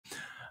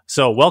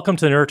So, welcome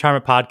to the New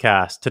Retirement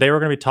Podcast. Today, we're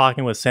going to be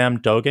talking with Sam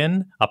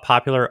Dogen, a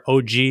popular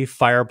OG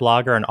fire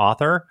blogger and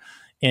author.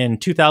 In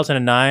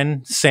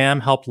 2009,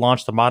 Sam helped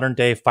launch the modern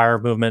day fire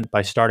movement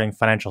by starting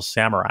Financial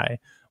Samurai,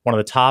 one of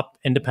the top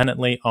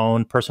independently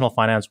owned personal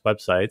finance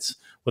websites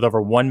with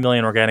over 1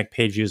 million organic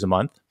page views a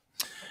month.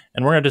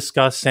 And we're going to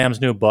discuss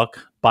Sam's new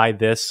book, Buy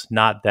This,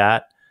 Not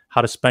That: How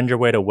to Spend Your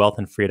Way to Wealth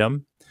and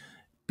Freedom.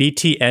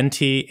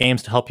 BTNT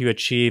aims to help you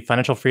achieve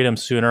financial freedom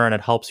sooner, and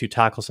it helps you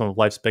tackle some of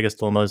life's biggest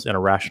dilemmas in a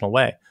rational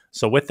way.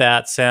 So with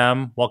that,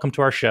 Sam, welcome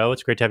to our show.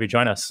 It's great to have you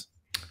join us.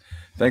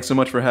 Thanks so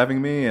much for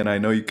having me, and I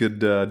know you could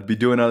be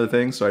doing other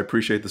things, so I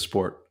appreciate the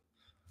support.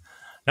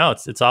 No,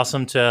 it's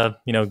awesome to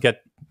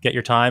get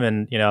your time,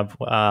 and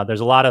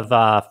there's a lot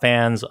of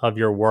fans of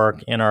your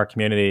work in our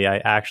community. I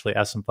actually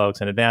asked some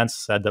folks in advance,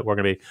 said that we're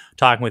going to be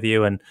talking with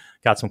you, and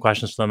got some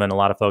questions from them, and a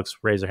lot of folks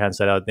raised their hands,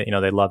 said, oh,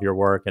 they love your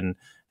work and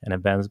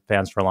have been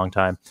fans for a long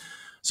time.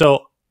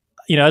 So,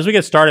 as we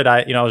get started,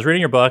 I was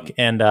reading your book,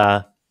 and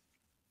I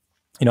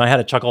had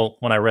a chuckle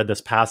when I read this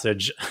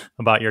passage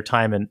about your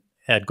time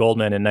at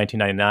Goldman in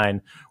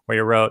 1999, where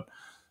you wrote,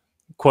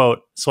 quote,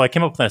 "So I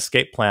came up with an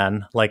escape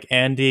plan, like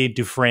Andy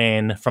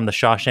Dufresne from the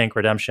Shawshank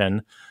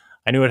Redemption.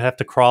 I knew I'd have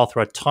to crawl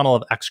through a tunnel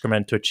of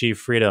excrement to achieve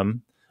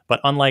freedom. But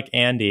unlike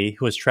Andy,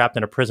 who was trapped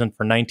in a prison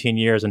for 19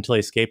 years until he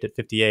escaped at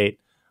 58,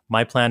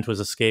 my plan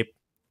was escape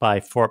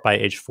by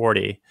age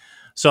 40.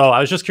 So I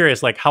was just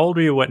curious, like, how old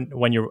were you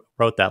when you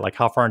wrote that? Like,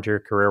 how far into your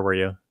career were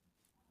you,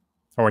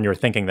 or when you were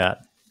thinking that?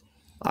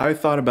 I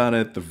thought about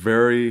it the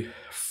very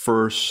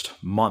first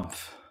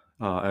month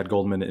at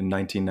Goldman in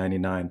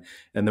 1999.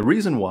 And the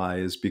reason why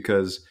is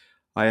because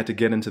I had to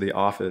get into the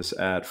office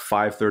at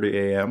 5:30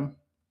 a.m.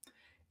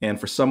 And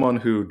for someone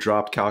who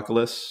dropped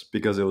calculus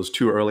because it was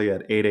too early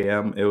at 8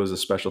 a.m., it was a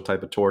special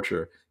type of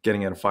torture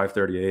getting in at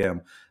 5:30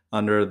 a.m.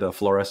 under the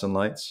fluorescent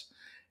lights.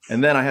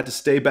 And then I had to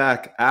stay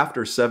back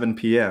after 7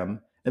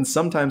 p.m. and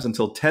sometimes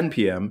until 10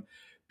 p.m.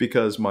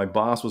 because my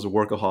boss was a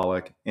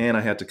workaholic and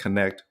I had to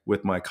connect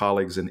with my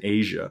colleagues in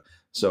Asia.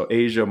 So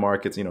Asia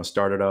markets,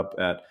 started up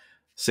at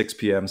 6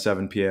 p.m.,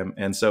 7 p.m.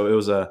 And so it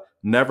was a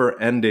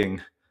never-ending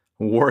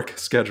work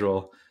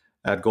schedule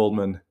at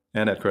Goldman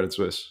and at Credit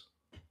Suisse.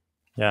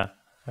 Yeah,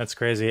 that's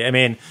crazy. I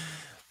mean,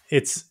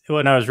 it's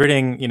when I was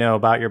reading,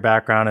 about your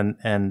background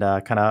and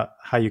kind of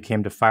how you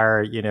came to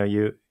fire,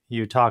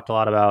 you talked a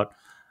lot about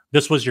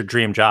this was your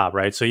dream job,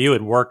 right? So you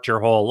had worked your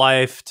whole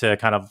life to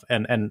kind of,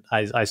 and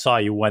I saw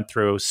you went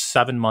through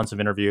 7 months of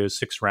interviews,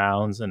 6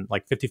 rounds, and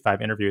like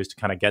 55 interviews to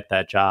kind of get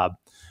that job.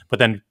 But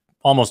then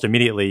almost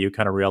immediately you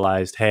kind of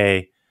realized,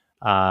 hey,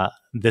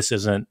 this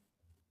isn't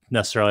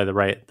necessarily the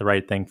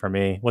right thing for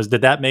me.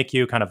 Did that make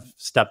you kind of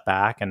step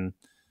back and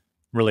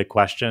really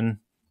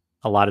question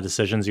a lot of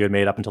decisions you had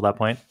made up until that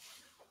point?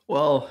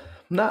 Well,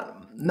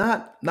 not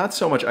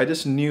so much. I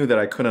just knew that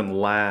I couldn't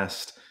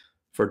last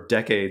for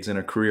decades in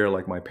a career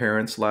like my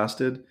parents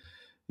lasted.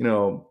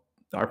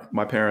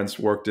 My parents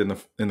worked in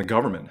the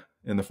government,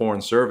 in the foreign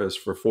service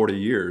for 40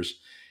 years.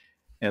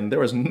 And there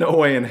was no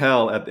way in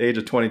hell at the age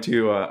of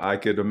 22 I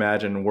could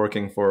imagine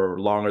working for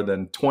longer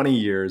than 20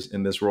 years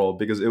in this role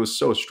because it was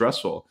so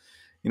stressful.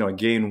 I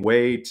gained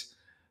weight.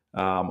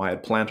 I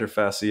had plantar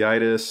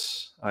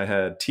fasciitis. I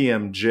had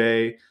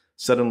TMJ.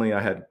 Suddenly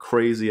I had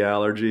crazy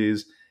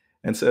allergies.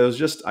 And so it was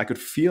just, I could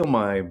feel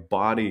my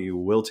body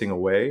wilting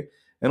away.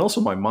 And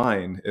also my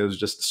mind. It was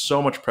just so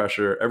much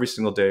pressure every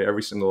single day,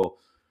 every single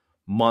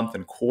month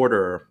and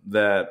quarter,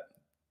 that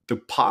the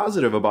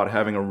positive about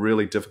having a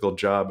really difficult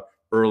job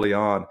early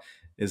on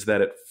is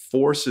that it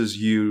forces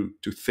you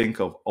to think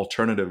of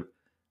alternative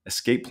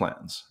escape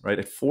plans, right?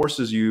 It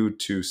forces you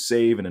to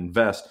save and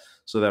invest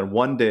so that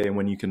one day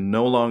when you can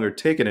no longer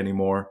take it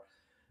anymore,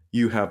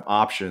 you have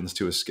options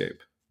to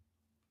escape.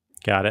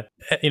 Got it.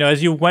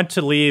 As you went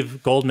to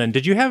leave Goldman,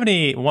 did you have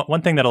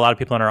one thing that a lot of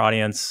people in our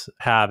audience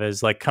have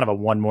is like kind of a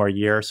one more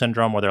year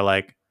syndrome where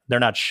they're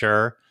not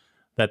sure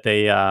that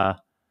they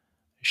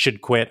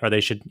should quit, or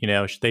they should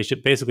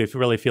basically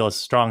really feel a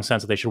strong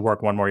sense that they should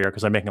work one more year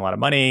because they're making a lot of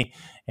money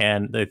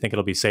and they think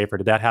it'll be safer.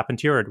 Did that happen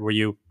to you, or were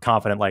you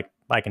confident, like,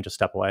 I can just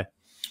step away?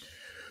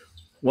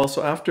 Well,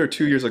 so after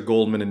 2 years at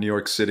Goldman in New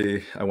York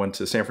City, I went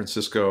to San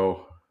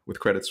Francisco with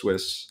Credit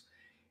Suisse.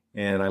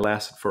 And I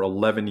lasted for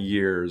 11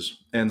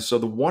 years. And so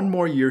the one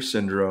more year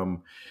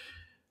syndrome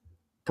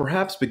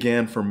perhaps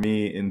began for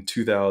me in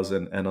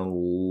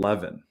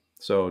 2011.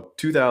 So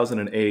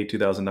 2008,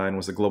 2009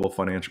 was the global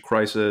financial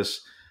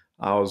crisis.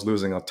 I was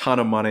losing a ton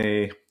of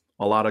money.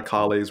 A lot of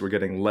colleagues were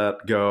getting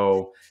let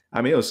go.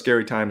 I mean, it was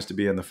scary times to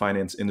be in the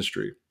finance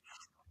industry.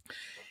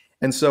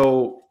 And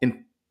so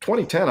in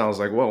 2010, I was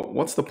like, well,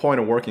 what's the point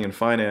of working in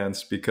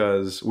finance?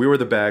 Because we were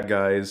the bad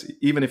guys.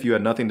 Even if you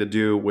had nothing to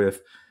do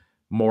with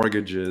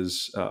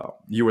mortgages,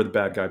 you were the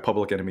bad guy,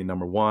 public enemy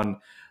number one.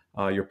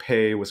 Your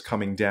pay was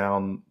coming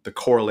down. The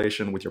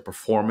correlation with your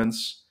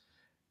performance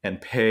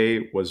and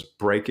pay was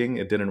breaking.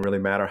 It didn't really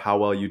matter how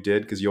well you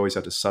did because you always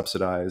had to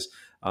subsidize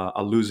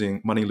a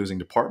money losing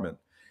department.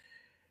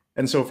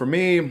 And so for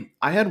me,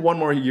 I had one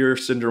more year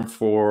syndrome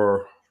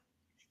for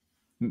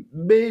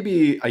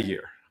maybe a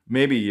year.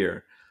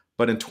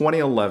 But in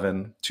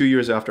 2011, 2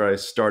 years after I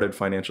started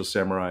Financial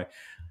Samurai,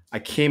 I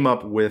came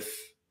up with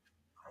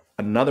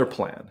another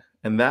plan.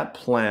 And that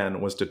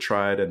plan was to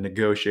try to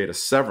negotiate a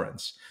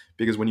severance.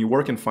 Because when you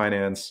work in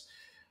finance,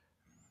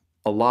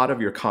 a lot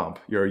of your comp,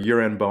 your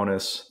year-end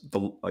bonus,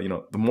 the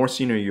more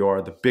senior you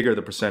are, the bigger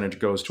the percentage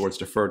goes towards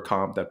deferred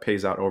comp that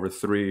pays out over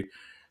three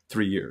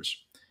years.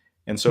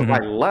 And so if I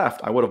Hmm.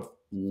 left, I would have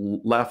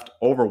left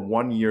over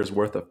 1 year's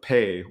worth of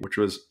pay, which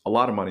was a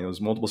lot of money. It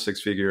was multiple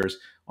six figures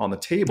on the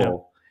Yeah.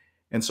 table.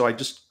 And so I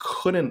just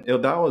couldn't,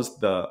 that was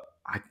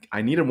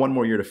I needed 1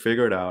 more year to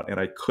figure it out, and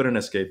I couldn't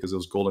escape because it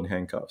was golden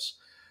handcuffs.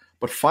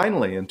 But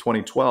finally, in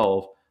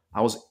 2012, I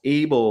was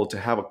able to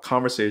have a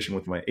conversation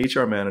with my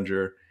HR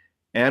manager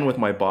and with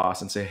my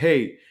boss and say,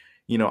 hey,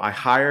 I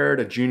hired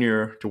a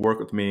junior to work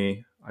with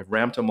me. I've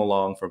ramped him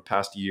along for the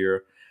past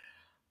year.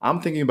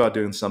 I'm thinking about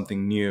doing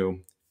something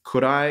new.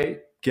 Could I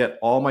get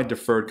all my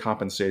deferred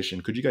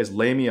compensation? Could you guys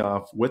lay me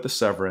off with the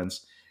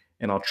severance,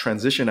 and I'll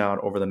transition out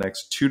over the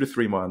next 2 to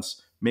 3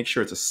 months, make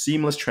sure it's a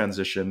seamless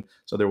transition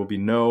so there will be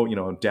no,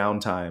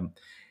 downtime.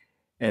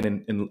 And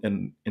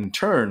in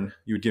turn,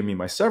 you would give me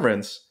my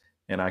severance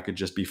and I could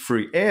just be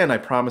free. And I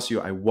promise you,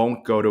 I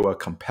won't go to a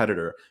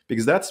competitor,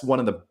 because that's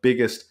one of the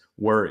biggest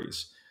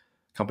worries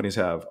companies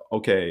have.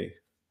 Okay,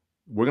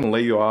 we're going to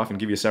lay you off and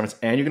give you a severance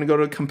and you're going to go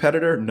to a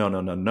competitor? No, no,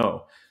 no,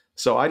 no.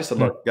 So I just said,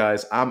 Hmm. look,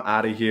 guys, I'm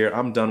out of here.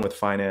 I'm done with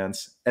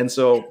finance. And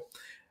so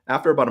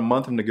after about a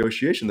month of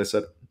negotiation, they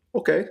said,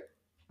 okay,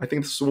 I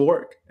think this will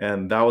work.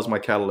 And that was my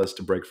catalyst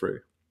to break free.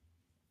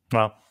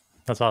 Wow,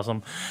 that's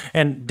awesome.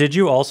 And did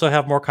you also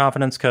have more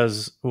confidence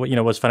because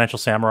was Financial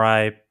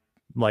Samurai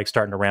like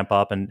starting to ramp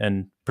up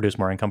and produce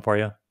more income for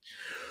you?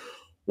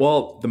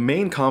 Well, the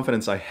main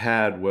confidence I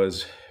had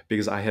was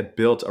because I had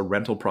built a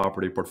rental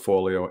property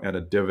portfolio and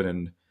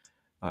a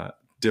uh,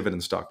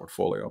 dividend stock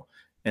portfolio,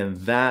 and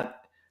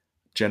that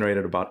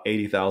generated about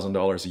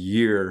 $80,000 a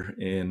year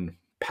in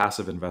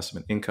passive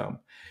investment income.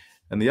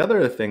 And the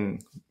other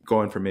thing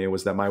going for me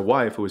was that my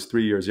wife, who was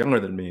 3 years younger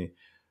than me,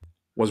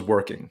 was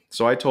working.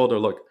 So I told her,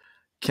 look,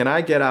 can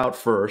I get out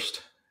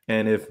first?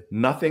 And if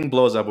nothing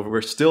blows up, if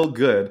we're still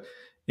good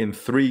in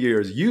 3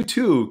 years, you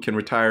too can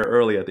retire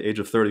early at the age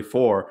of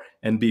 34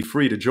 and be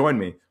free to join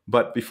me.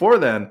 But before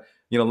then,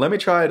 let me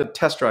try to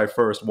test drive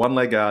first, one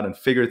leg out, and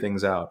figure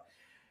things out.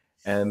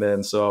 And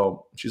then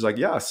so she's like,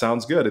 yeah,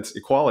 sounds good. It's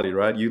equality,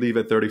 right? You leave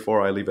at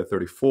 34, I leave at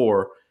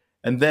 34.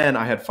 And then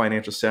I had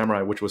Financial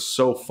Samurai, which was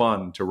so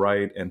fun to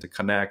write and to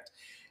connect.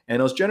 And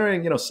it was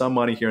generating, some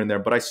money here and there,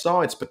 but I saw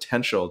its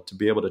potential to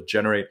be able to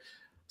generate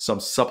some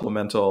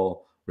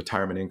supplemental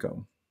retirement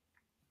income.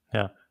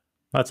 Yeah.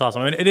 That's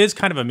awesome. I mean, it is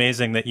kind of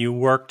amazing that you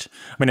worked.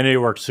 I mean, I know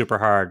you worked super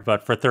hard,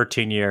 but for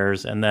 13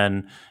 years, and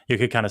then you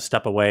could kind of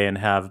step away and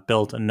have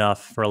built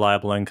enough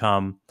reliable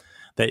income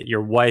that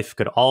your wife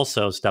could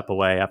also step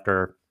away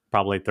after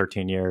probably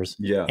 13 years,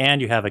 Yeah.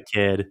 and you have a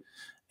kid,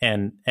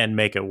 and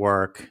make it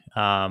work.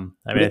 I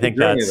But mean, I it's a think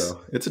journey that's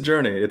though. It's a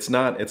journey. It's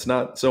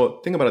not so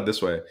think about it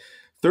this way.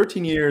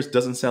 13 years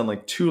doesn't sound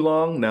like too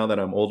long now that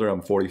I'm older,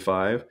 I'm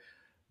 45.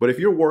 But if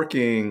you're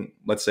working,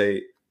 let's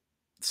say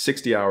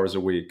 60 hours a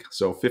week,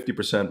 so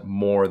 50%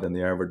 more than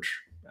the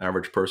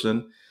average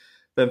person,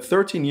 then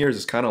 13 years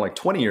is kind of like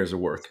 20 years of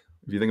work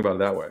if you think about it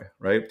that way,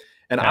 right?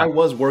 And I yeah,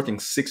 was working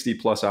 60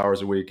 plus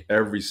hours a week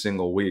every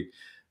single week,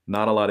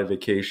 not a lot of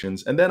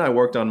vacations. And then I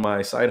worked on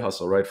my side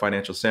hustle, right?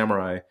 Financial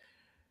Samurai,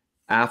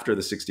 after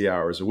the 60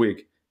 hours a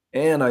week.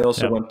 And I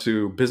also yeah. went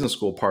to business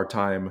school part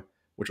time,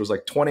 which was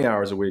like 20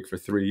 hours a week for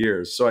 3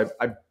 years. So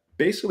I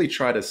basically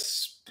try to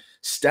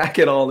stack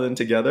it all in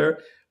together,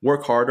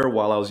 work harder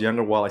while I was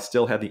younger, while I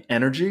still had the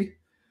energy.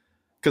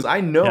 Because I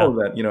Yeah. know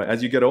that,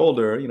 as you get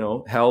older,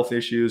 health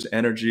issues,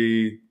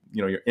 energy,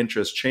 your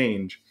interests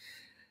change.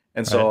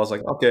 And so I Right. was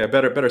like, okay, I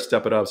better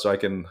step it up so I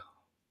can,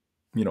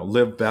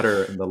 live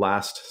better in the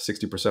last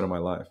 60% of my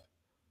life.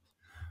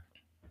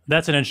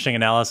 That's an interesting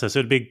analysis.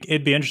 It'd be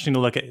interesting to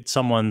look at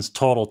someone's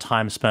total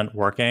time spent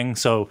working.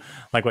 So,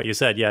 like what you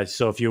said, yeah.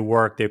 So if you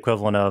work the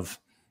equivalent of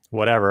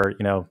whatever,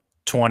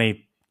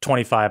 20,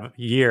 25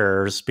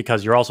 years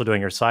because you're also doing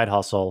your side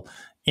hustle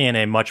in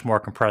a much more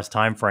compressed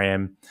time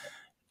frame,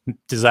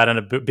 does that end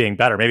up being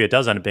better? Maybe it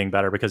does end up being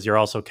better because you're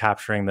also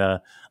capturing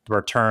the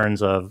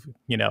returns of,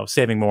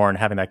 saving more and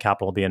having that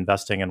capital be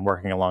investing and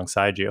working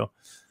alongside you.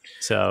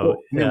 So Well,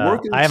 I mean,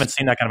 work I haven't is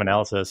seen that kind of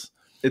analysis.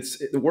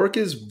 work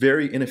is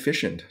very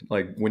inefficient.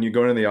 Like when you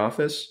go into the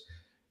office,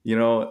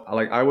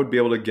 like I would be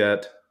able to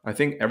get. I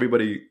think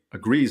everybody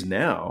agrees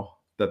now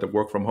that the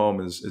work from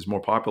home is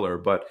more popular.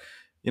 But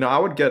I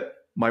would get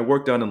my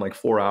work done in like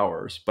 4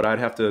 hours, but I'd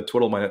have to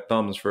twiddle my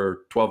thumbs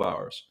for 12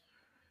 hours.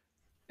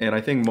 And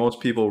I think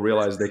most people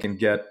realize they can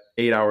get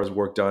 8 hours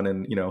work done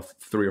in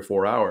 3 or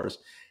 4 hours.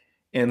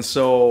 And Yeah.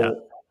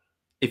 so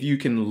if you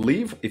can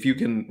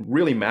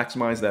really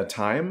maximize that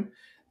time,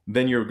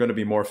 then you're going to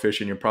be more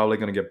efficient. You're probably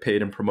going to get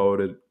paid and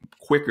promoted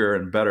quicker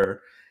and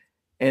better.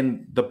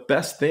 And the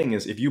best thing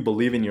is if you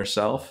believe in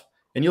yourself,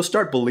 and you'll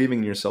start believing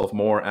in yourself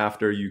more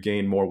after you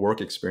gain more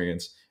work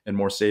experience and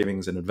more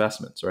savings and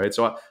investments, right?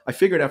 So I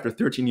figured after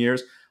 13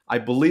 years, I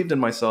believed in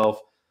myself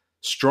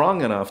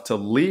strong enough to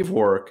leave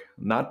work,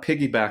 not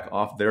piggyback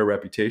off their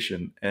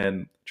reputation,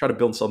 and try to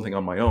build something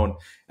on my own.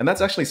 And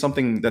that's actually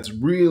something that's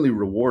really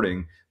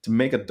rewarding, to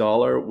make a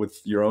dollar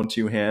with your own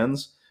two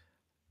hands,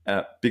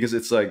 because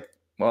it's like,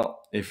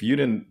 well, if you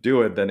didn't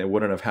do it, then it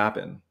wouldn't have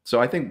happened.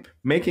 So I think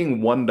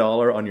making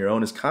 $1 on your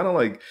own is kind of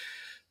like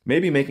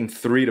maybe making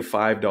 $3 to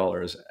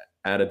 $5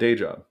 at a day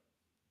job.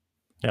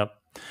 Yep.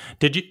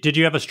 Did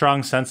you have a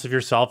strong sense of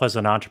yourself as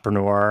an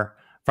entrepreneur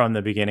from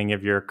the beginning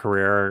of your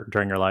career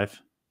during your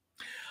life?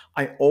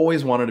 I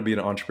always wanted to be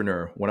an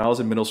entrepreneur. When I was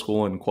in middle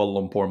school in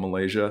Kuala Lumpur,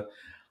 Malaysia,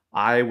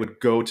 I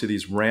would go to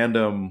these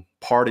random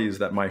parties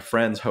that my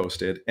friends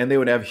hosted, and they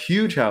would have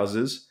huge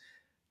houses,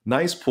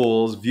 nice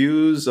pools,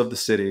 views of the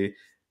city.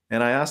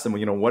 And I asked them,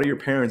 what do your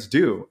parents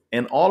do?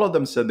 And all of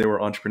them said they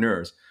were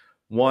entrepreneurs.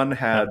 One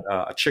had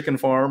Yep. a chicken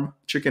farm,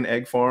 chicken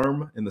egg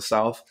farm in the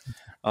south.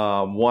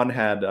 One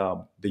had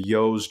the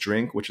Yo's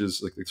drink, which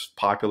is like this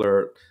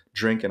popular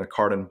drink in a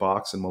carton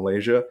box in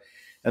Malaysia.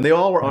 And they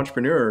all were Yep.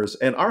 entrepreneurs.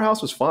 And our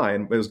house was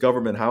fine. It was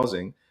government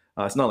housing.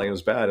 It's not like it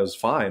was bad. It was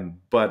fine.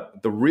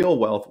 But the real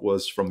wealth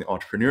was from the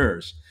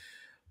entrepreneurs.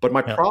 But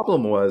my Yep.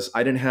 problem was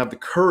I didn't have the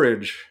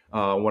courage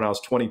when I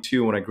was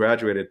 22, when I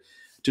graduated,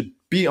 to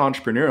be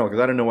entrepreneurial, because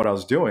I didn't know what I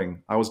was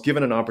doing. I was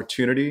given an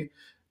opportunity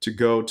to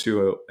go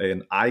to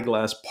an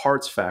eyeglass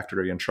parts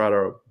factory and try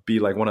to be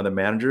like one of the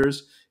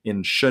managers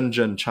in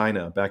Shenzhen,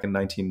 China, back in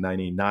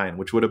 1999,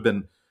 which would have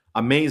been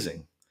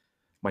amazing.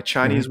 My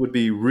Chinese Mhm. would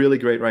be really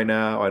great right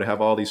now. I'd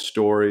have all these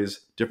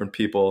stories, different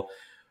people.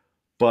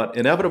 But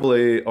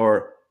inevitably,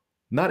 or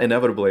not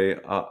inevitably,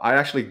 I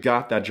actually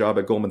got that job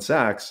at Goldman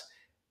Sachs.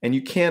 And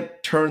you can't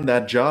turn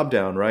that job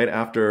down, right?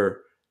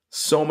 After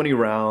so many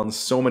rounds,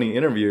 so many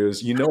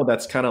interviews,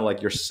 that's kind of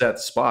like your set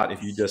spot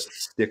if you just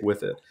stick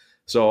with it.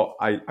 So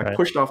I Right.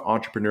 pushed off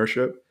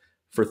entrepreneurship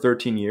for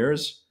 13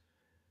 years.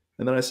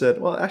 And then I said,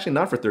 well, actually,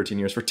 not for 13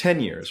 years, for 10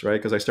 years, right?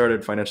 Because I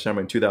started Financial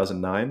Times in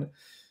 2009.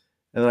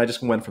 And then I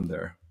just went from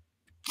there.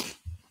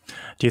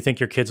 Do you think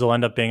your kids will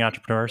end up being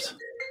entrepreneurs?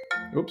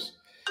 Oops.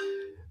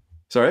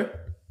 Sorry?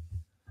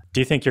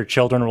 Do you think your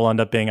children will end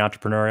up being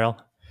entrepreneurial?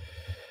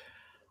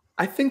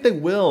 I think they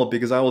will,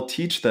 because I will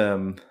teach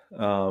them,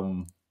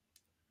 how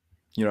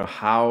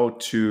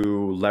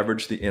to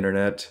leverage the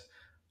internet,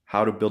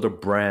 how to build a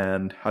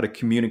brand, how to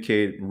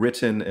communicate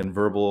written and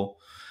verbal,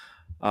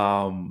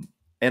 and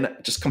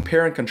just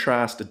compare and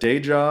contrast a day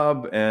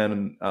job and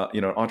an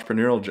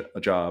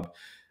entrepreneurial job,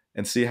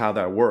 and see how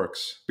that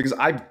works. Because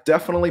I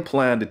definitely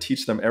plan to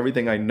teach them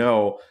everything I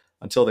know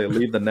until they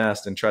leave the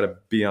nest and try to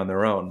be on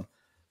their own.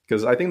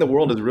 Because I think the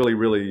world is really,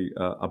 really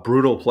a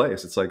brutal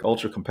place. It's like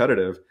ultra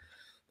competitive.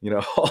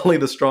 Only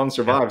the strong Yeah.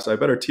 survive. So I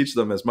better teach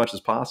them as much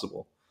as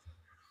possible.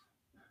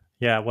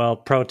 Yeah. Well,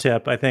 pro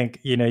tip, I think,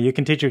 you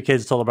can teach your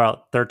kids till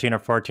about 13 or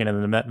 14.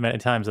 And then many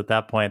times at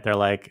that point, they're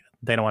like,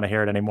 they don't want to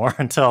hear it anymore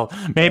until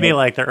maybe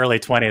like their early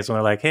 20s when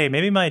they're like, hey,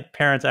 maybe my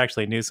parents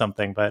actually knew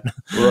something. But,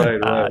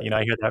 Right, right.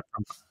 I hear that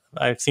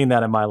I've seen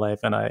that in my life,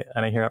 and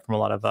I hear it from a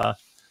lot of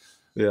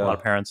Yeah,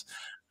 parents.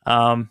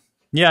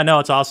 Yeah, no,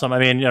 it's awesome. I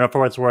mean, for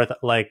what it's worth,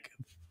 like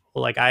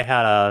I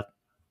had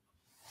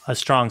a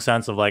strong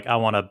sense of like, I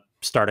want to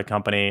start a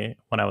company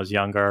when I was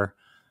younger,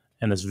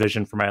 and this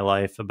vision for my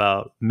life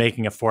about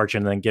making a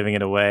fortune and then giving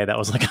it away. That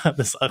was like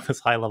this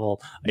high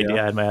level idea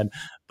yeah, I had in my head.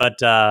 But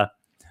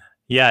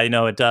yeah,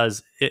 it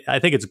does. I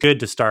think it's good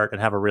to start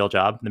and have a real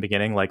job in the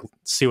beginning, like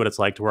see what it's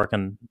like to work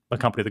in a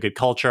company with a good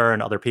culture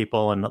and other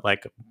people, and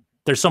like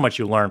there's so much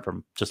you learn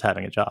from just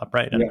having a job,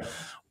 right? And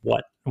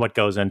yeah, what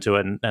goes into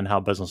it, and how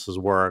businesses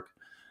work.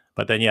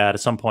 But then, yeah, at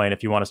some point,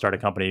 if you want to start a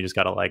company, you just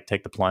got to like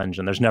take the plunge.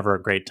 And there's never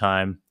a great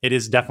time. It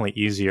is definitely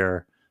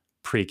easier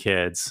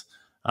pre-kids,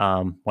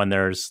 when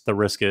there's the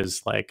risk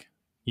is like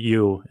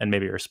you and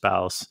maybe your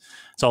spouse.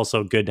 It's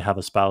also good to have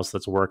a spouse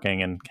that's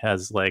working and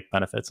has like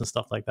benefits and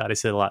stuff like that. I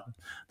see that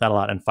a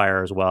lot in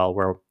fire as well,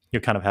 where you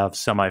kind of have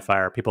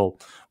semi-fire people.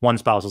 One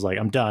spouse is like,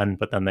 I'm done,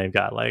 but then they've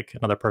got like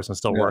another person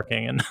still yeah,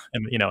 working, and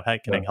yeah.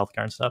 getting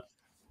healthcare and stuff.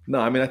 No,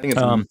 I mean, I think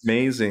it's Um,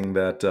 amazing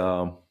that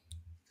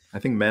I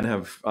think men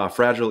have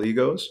fragile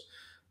egos.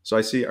 So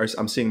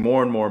I'm seeing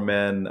more and more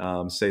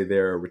men say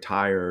they're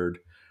retired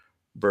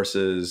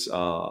versus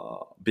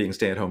being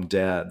stay-at-home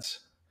dads,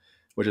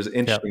 which is an yep.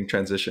 interesting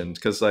transition.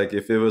 Because like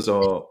if it was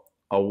a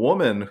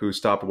woman who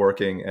stopped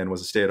working and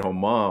was a stay-at-home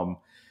mom,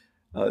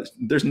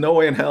 there's no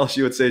way in hell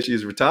she would say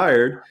she's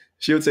retired.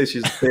 She would say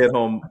she's a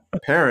stay-at-home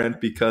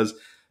parent, because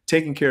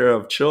taking care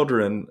of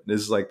children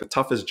is like the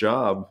toughest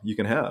job you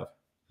can have.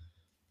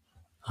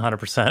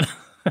 100%.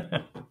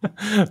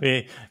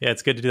 Yeah,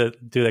 it's good to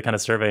do that kind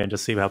of survey and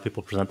just see how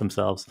people present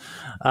themselves.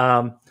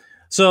 Um,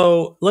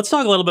 so let's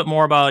talk a little bit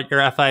more about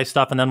your FI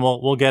stuff, and then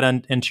we'll get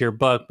into your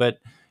book. But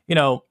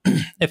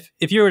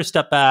if you were to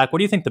step back, what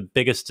do you think the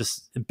biggest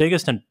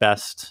and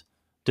best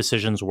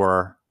decisions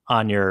were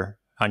on your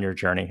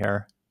journey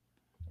here?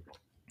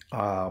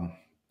 Um,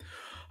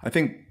 I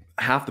think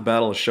half the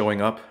battle is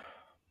showing up.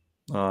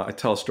 I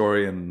tell a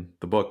story in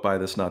the book, Buy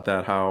This Not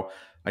That, how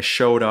I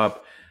showed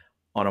up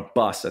on a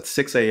bus at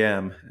 6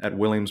 a.m. at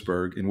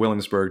Williamsburg, in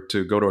Williamsburg,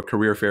 to go to a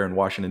career fair in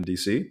Washington,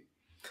 D.C.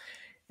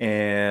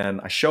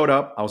 And I showed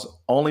up. I was the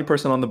only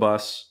person on the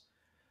bus.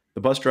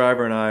 The bus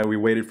driver and I, we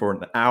waited for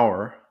an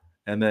hour.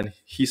 And then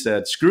he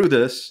said, screw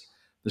this.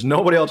 There's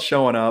nobody else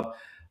showing up.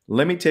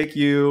 Let me take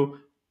you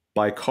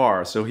by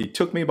car. So he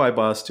took me by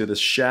bus to this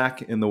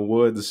shack in the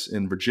woods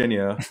in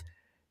Virginia.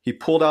 He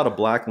pulled out a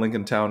black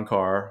Lincoln Town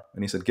car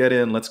and he said, get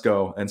in, let's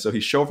go. And so he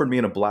chauffeured me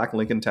in a black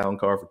Lincoln Town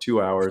car for 2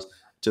 hours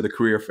to the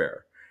career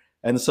fair.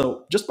 And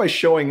so just by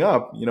showing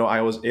up,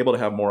 I was able to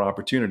have more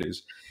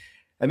opportunities.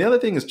 And the other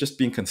thing is just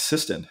being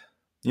consistent.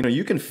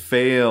 You can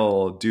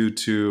fail due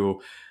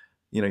to,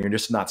 you're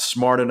just not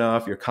smart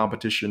enough. Your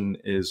competition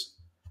is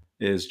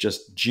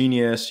just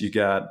genius. They've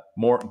got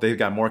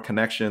more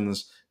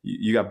connections.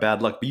 You got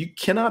bad luck, but you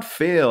cannot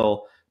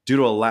fail due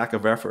to a lack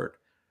of effort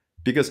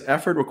because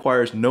effort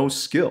requires no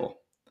skill.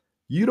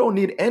 You don't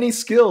need any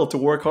skill to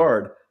work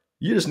hard.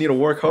 You just need to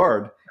work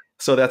hard.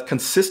 So that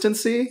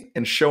consistency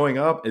and showing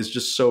up is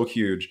just so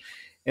huge.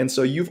 And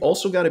so you've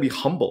also got to be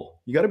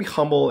humble. You got to be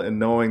humble in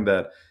knowing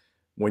that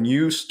when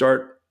you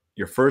start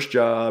your first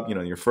job,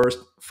 your first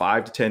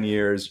 5 to 10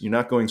 years, you're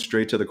not going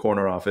straight to the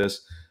corner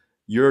office.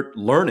 You're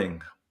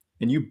learning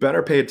and you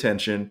better pay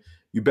attention.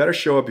 You better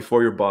show up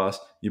before your boss.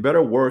 You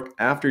better work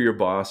after your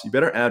boss. You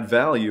better add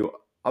value.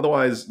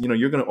 Otherwise,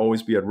 you're going to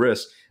always be at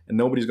risk and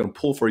nobody's going to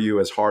pull for you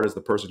as hard as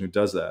the person who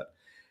does that.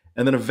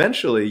 And then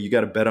eventually you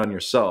got to bet on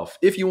yourself.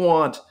 If you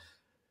want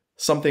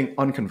something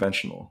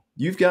unconventional,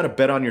 you've got to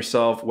bet on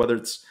yourself, whether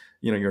it's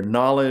your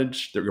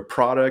knowledge, your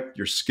product,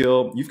 your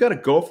skill. You've got to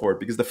go for it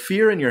because the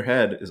fear in your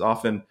head is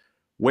often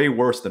way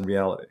worse than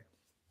reality.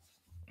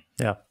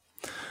 Yeah,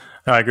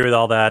 no, I agree with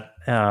all that.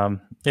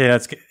 Yeah,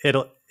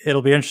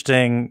 it'll be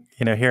interesting,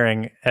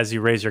 hearing as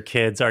you raise your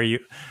kids. Are you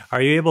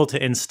able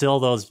to instill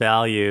those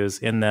values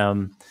in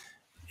them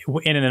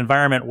in an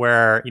environment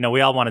where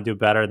we all want to do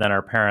better than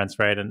our parents,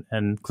 right?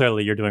 And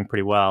clearly you're doing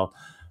pretty well,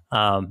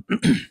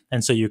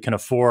 and so you can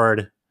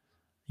afford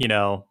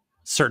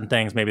certain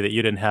things maybe that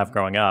you didn't have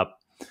growing up.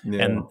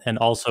 Yeah. And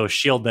also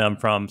shield them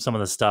from some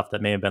of the stuff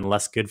that may have been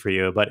less good for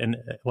you. But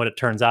what it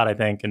turns out, I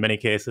think, in many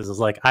cases is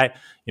like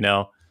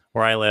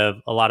where I live,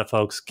 a lot of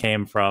folks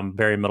came from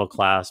very middle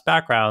class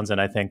backgrounds.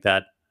 And I think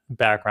that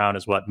background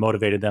is what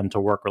motivated them to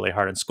work really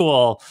hard in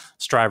school,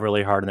 strive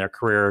really hard in their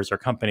careers or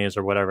companies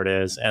or whatever it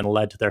is, and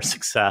led to their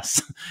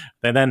success.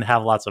 They then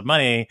have lots of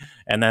money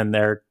and then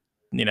they're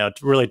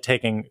really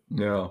taking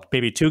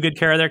maybe too good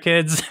care of their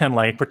kids and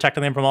like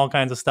protecting them from all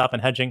kinds of stuff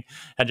and hedging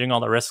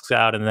all the risks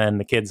out. And then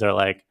the kids are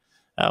like,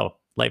 oh,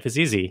 life is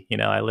easy.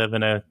 I live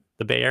in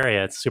the Bay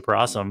Area. It's super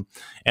awesome.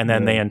 And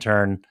then they in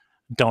turn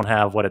don't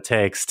have what it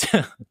takes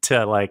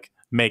to like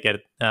make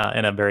it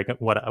in a very,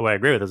 what I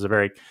agree with is a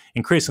very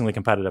increasingly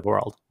competitive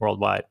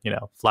worldwide,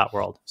 flat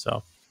world.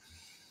 So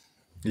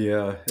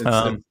yeah,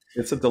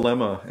 it's a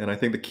dilemma. And I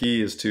think the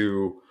key is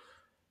to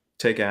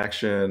take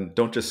action.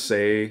 Don't just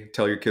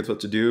tell your kids what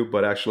to do,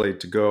 but actually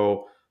to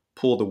go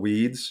pull the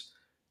weeds,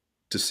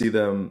 to see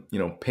them,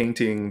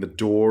 painting the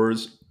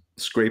doors,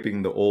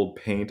 scraping the old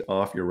paint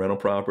off your rental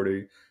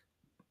property,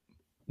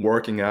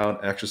 working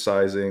out,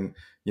 exercising,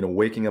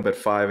 waking up at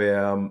 5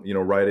 a.m.,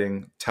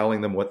 writing,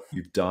 telling them what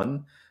you've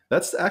done.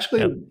 That's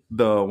actually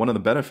one of the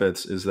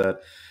benefits is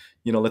that,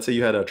 let's say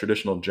you had a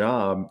traditional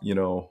job,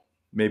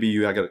 maybe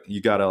you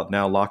got to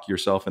now lock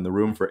yourself in the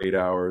room for 8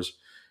 hours,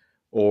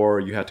 or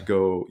you have to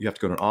go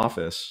to an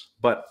office.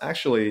 But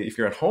actually, if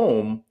you're at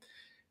home,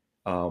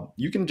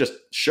 you can just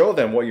show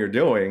them what you're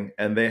doing,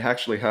 and they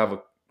actually have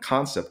a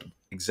concept of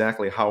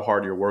exactly how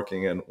hard you're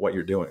working and what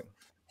you're doing.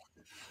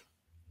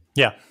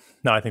 Yeah,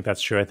 no, I think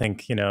that's true. I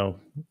think,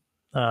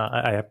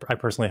 I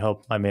personally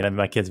hope,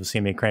 my kids have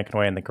seen me cranking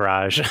away in the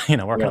garage,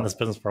 working on this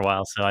business for a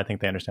while. So I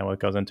think they understand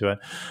what goes into it.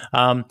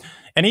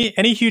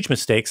 Any huge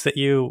mistakes that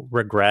you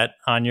regret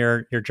on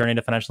your journey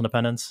to financial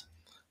independence?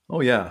 Oh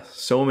yeah,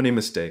 so many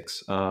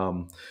mistakes.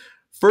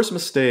 First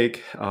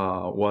mistake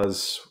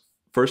was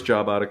first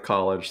job out of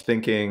college,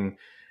 thinking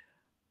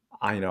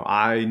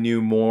I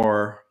knew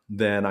more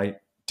than I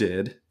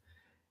did,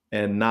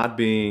 and not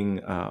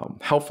being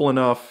helpful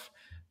enough,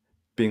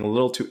 being a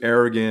little too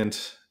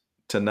arrogant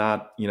to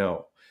not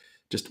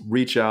just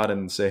reach out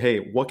and say,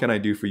 hey, what can I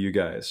do for you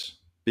guys?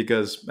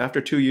 Because after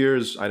 2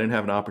 years, I didn't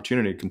have an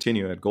opportunity to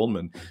continue at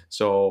Goldman,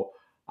 so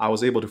I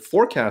was able to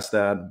forecast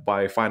that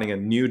by finding a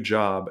new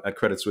job at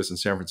Credit Suisse in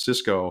San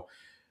Francisco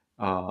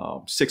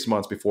 6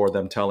 months before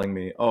them telling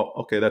me, oh,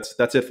 okay,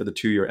 that's it for the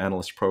 2-year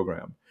analyst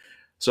program.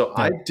 So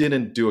I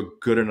didn't do a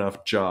good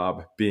enough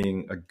job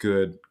being a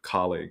good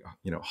colleague,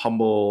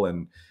 humble.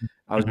 And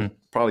I was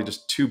probably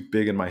just too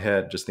big in my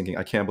head, just thinking,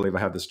 I can't believe I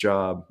have this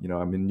job.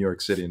 I'm in New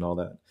York City and all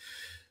that.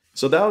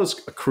 So that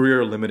was a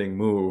career limiting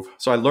move.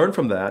 So I learned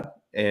from that,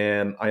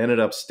 and I ended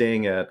up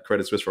staying at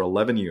Credit Suisse for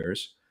 11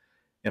 years.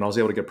 And I was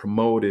able to get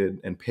promoted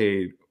and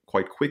paid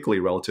quite quickly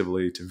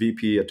relatively to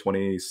VP at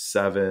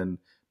 27,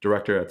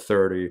 director at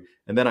 30.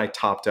 And then I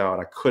topped out.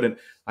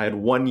 I had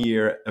 1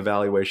 year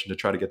evaluation to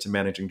try to get to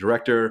managing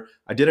director.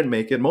 I didn't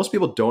make it. Most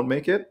people don't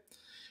make it.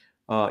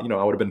 I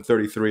would have been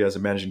 33 as a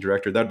managing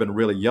director. That'd been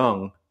really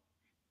young.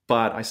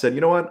 But I said,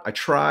 you know what? I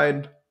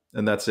tried.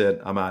 and that's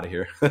it. I'm out of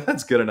here.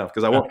 That's good enough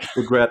because I won't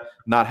regret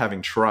not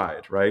having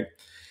tried, right?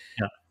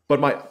 Yeah.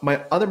 But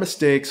my other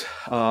mistakes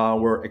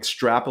were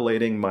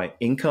extrapolating my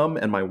income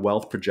and my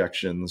wealth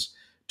projections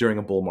during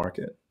a bull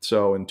market.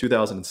 So in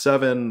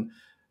 2007,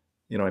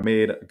 I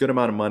made a good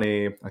amount of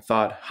money. I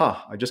thought,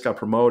 I just got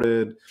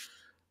promoted.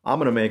 I'm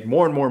going to make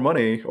more and more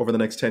money over the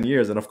next 10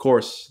 years. And of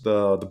course,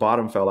 the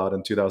bottom fell out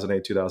in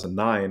 2008,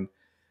 2009.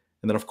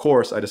 And then, of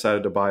course, I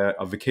decided to buy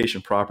a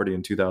vacation property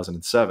in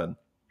 2007,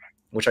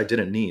 which I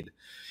didn't need.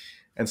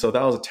 And so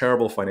that was a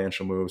terrible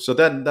financial move. So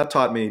then that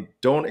taught me,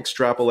 don't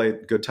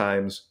extrapolate good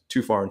times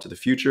too far into the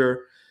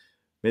future.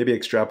 Maybe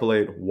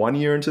extrapolate 1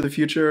 year into the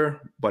future,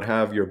 but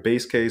have your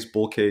base case,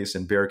 bull case,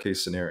 and bear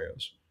case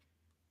scenarios.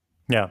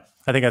 Yeah,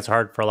 I think that's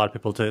hard for a lot of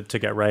people to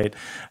get right.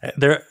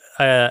 There,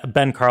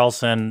 Ben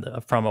Carlson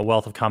from A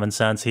Wealth of Common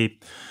Sense, he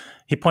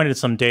pointed to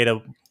some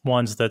data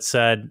ones that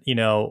said,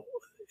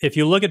 if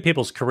you look at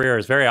people's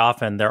careers, very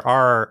often there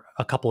are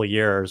a couple of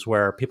years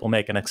where people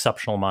make an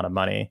exceptional amount of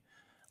money.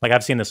 Like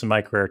I've seen this in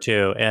my career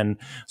too. And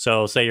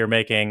so say you're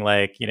making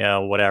like,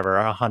 whatever,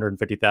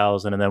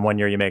 150,000 and then 1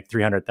 year you make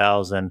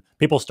 300,000,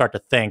 people start to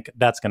think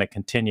that's going to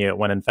continue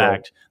when in Right.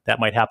 fact that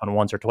might happen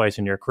once or twice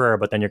in your career,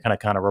 but then you're going to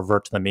kind of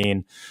revert to the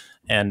mean.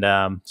 And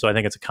so I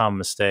think it's a common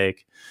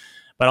mistake.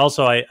 But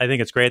also, I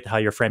think it's great how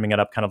you're framing it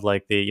up kind of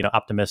like the,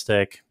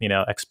 optimistic,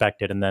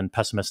 expected, and then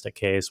pessimistic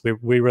case.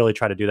 We really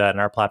try to do that in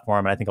our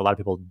platform. And I think a lot of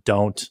people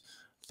don't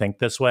think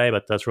this way,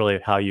 but that's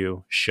really how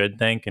you should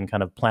think and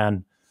kind of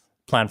plan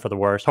for the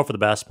worst, hope for the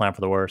best, plan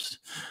for the worst.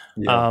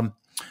 Yeah. Um,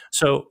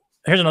 so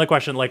here's another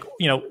question. Like,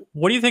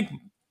 what do you think,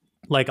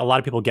 like a lot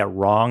of people get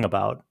wrong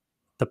about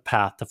the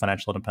path to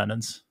financial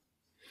independence?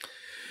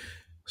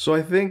 So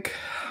I think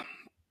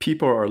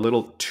people are a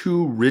little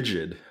too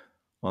rigid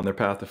on their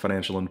path to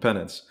financial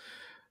independence.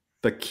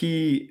 The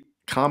key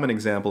common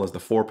example is the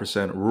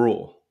 4%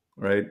 rule,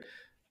 right?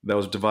 That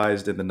was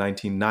devised in the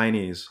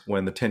 1990s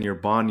when the 10-year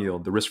bond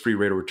yield, the risk-free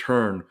rate of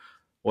return,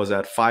 was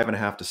at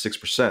 5.5 to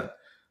 6%.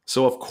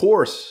 So of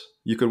course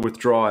you could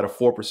withdraw at a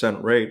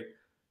 4% rate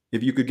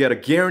if you could get a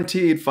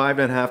guaranteed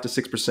 5.5 to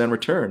 6%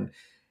 return.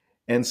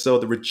 And so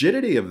the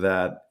rigidity of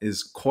that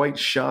is quite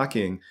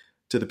shocking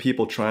to the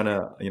people trying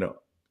to,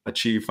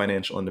 achieve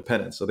financial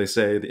independence. So they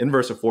say the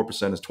inverse of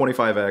 4% is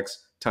 25x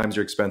times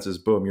your expenses,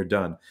 boom, you're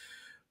done.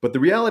 But the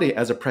reality,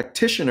 as a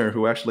practitioner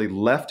who actually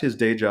left his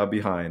day job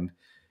behind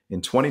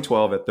in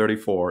 2012 at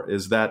 34,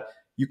 is that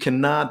you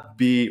cannot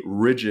be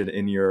rigid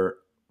in your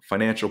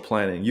financial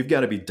planning. You've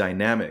got to be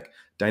dynamic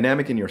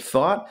in your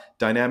thought,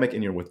 dynamic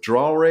in your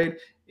withdrawal rate,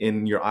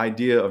 in your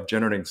idea of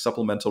generating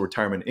supplemental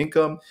retirement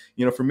income.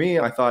 For me,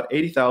 I thought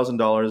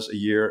 $80,000 a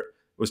year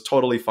was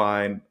totally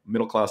fine,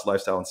 middle class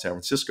lifestyle in San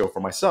Francisco for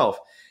myself.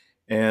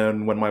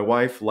 And when my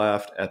wife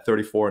left at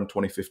 34 in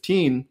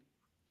 2015,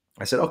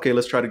 I said, okay,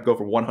 let's try to go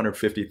for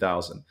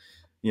 150,000.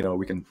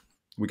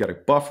 We got a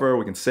buffer,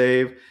 we can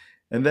save.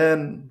 And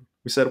then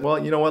we said,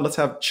 well, you know what, let's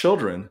have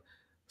children.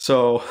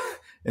 So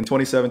in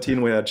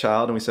 2017, we had a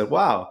child and we said,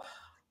 wow,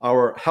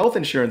 our health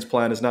insurance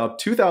plan is now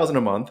 2,000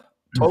 a month,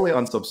 totally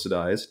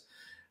unsubsidized.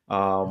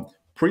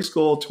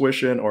 Preschool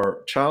tuition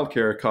or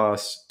childcare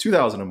costs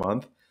 2,000 a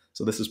month.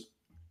 So this is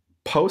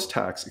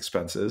post-tax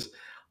expenses.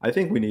 I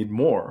think we need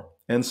more.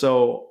 And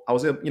so I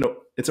was,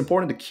 it's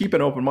important to keep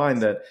an open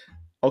mind that,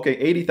 okay,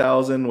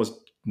 80,000 was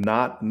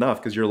not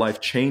enough because your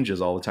life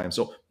changes all the time.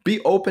 So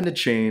be open to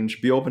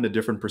change, be open to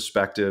different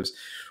perspectives.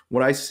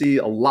 What I see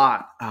a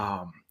lot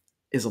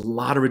is a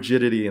lot of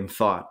rigidity in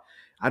thought.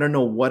 I don't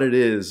know what it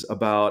is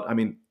about. I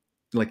mean,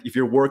 like if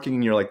you're working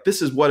and you're like,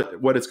 this is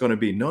what it's going to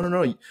be.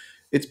 No.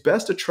 It's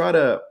best to try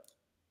to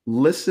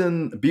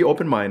listen, be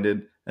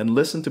open-minded, and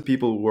listen to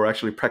people who are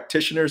actually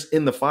practitioners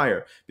in the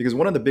fire. Because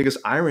one of the biggest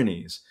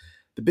ironies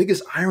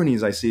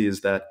I see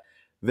is that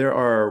there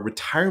are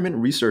retirement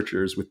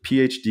researchers with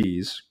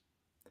PhDs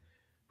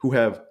who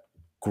have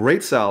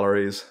great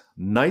salaries,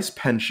 nice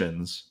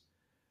pensions,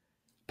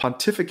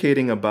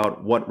 pontificating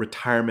about what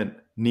retirement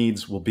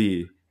needs will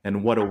be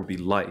and what it will be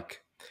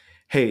like.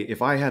 Hey,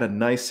 if I had a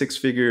nice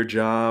six-figure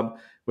job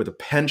with a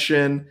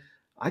pension,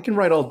 I can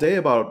write all day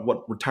about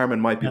what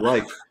retirement might be Yeah.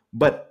 like,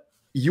 but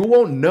you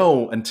won't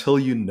know until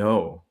you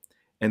know.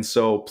 And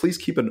so please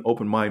keep an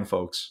open mind,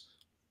 folks.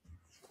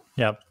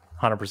 Yep.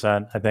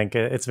 100%. I think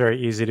it's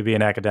very easy to be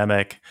an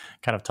academic,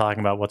 kind of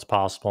talking about what's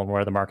possible and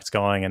where the market's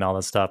going and all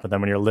this stuff. But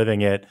then when you're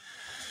living it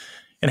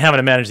and having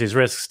to manage these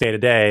risks day to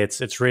day,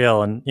 it's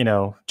real. And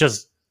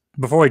just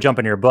before we jump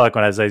into your book,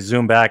 as I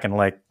zoom back and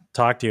like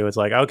talk to you, it's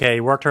like, okay,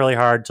 you worked really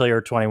hard till you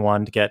were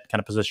 21 to get kind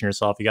of position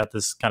yourself. You got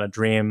this kind of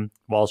dream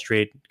Wall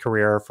Street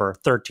career for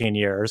 13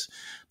 years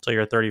till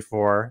you're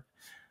 34.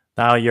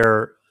 Now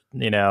you're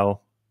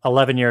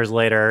 11 years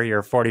later,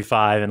 you're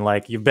 45, and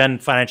like you've been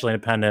financially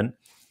independent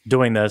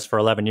doing this for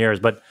 11 years,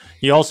 but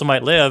you also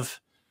might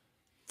live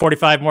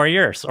 45 more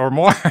years or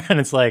more. And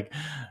it's like,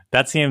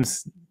 that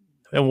seems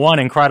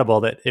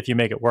incredible that if you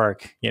make it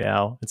work,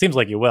 it seems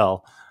like you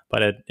will,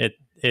 but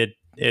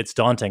it's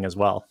daunting as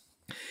well.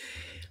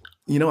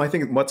 I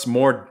think what's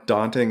more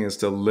daunting is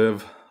to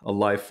live a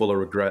life full of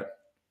regret.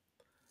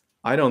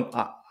 I don't.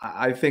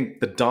 I think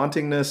the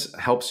dauntingness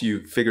helps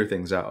you figure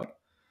things out.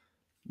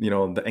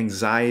 The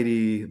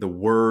anxiety, the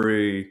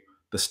worry,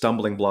 the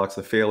stumbling blocks,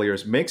 the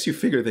failures makes you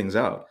figure things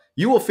out.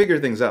 You will figure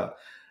things out.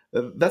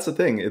 That's the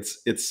thing.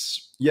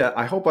 It's yeah.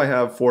 I hope I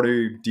have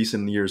 40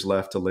 decent years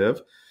left to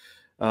live.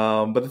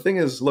 But the thing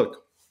is,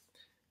 look,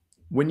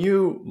 when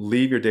you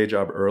leave your day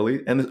job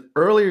early, and the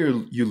earlier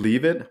you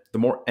leave it, the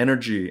more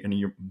energy and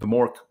the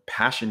more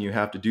passion you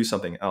have to do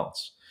something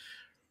else,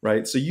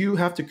 right? So you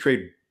have to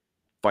create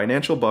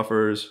financial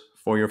buffers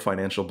for your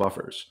financial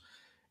buffers.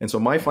 And so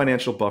my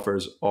financial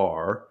buffers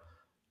are,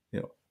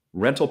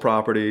 rental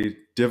property,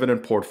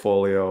 dividend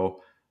portfolio,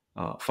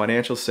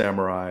 financial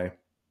samurai,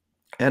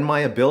 and my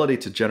ability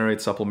to generate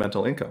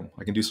supplemental income.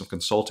 I can do some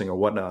consulting or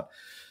whatnot.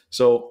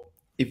 So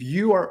if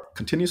you are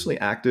continuously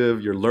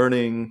active, you're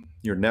learning,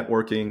 you're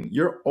networking,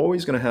 you're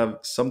always going to have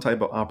some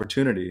type of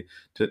opportunity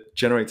to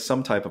generate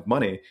some type of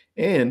money.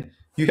 And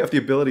you have the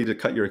ability to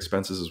cut your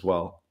expenses as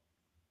well.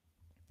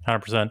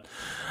 100%. All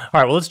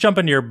right. Well, let's jump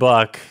into your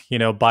book,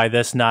 Buy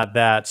This, Not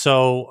That.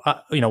 So,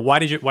 why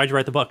did you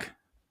write the book?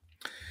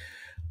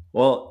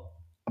 Well,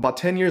 about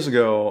 10 years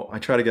ago, I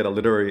tried to get a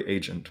literary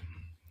agent,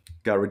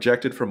 got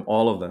rejected from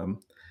all of them.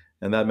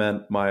 And that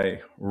meant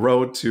my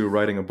road to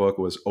writing a book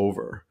was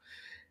over.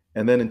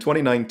 And then in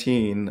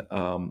 2019,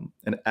 an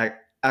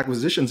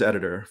acquisitions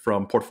editor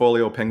from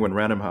Portfolio Penguin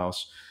Random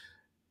House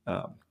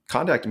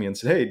contacted me and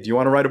said, "Hey, do you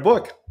want to write a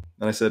book?"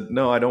 And I said,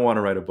 "No, I don't want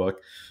to write a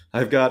book.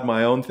 I've got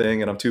my own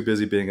thing and I'm too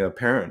busy being a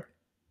parent."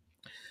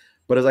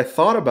 But as I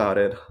thought about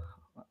it,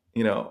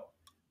 you know,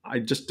 I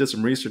just did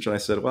some research and I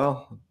said,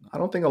 well, I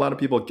don't think a lot of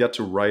people get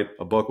to write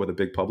a book with a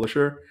big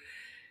publisher.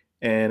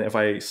 And if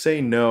I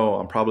say no,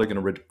 I'm probably going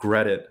to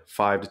regret it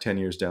 5 to 10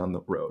 years down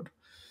the road.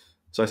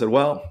 So I said,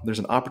 well, there's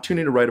an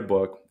opportunity to write a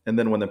book. And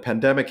then when the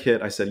pandemic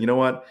hit, I said, you know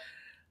what?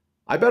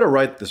 I better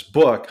write this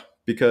book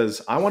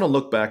because I want to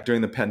look back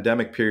during the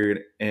pandemic period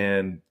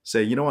and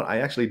say, you know what? I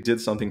actually did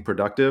something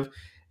productive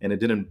and it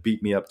didn't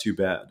beat me up too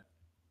bad.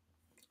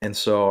 And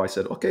so I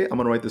said, okay, I'm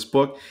going to write this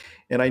book.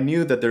 And I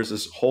knew that there's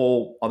this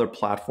whole other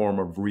platform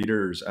of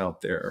readers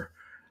out there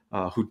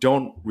who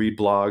don't read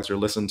blogs or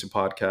listen to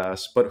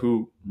podcasts, but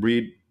who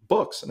read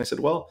books. And I said,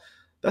 well,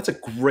 that's a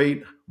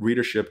great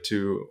readership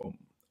to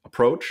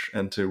approach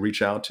and to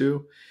reach out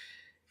to.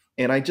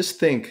 And I just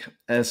think,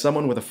 as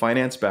someone with a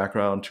finance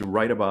background, to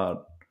write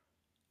about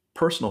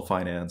personal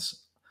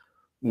finance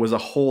was a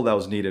hole that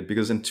was needed,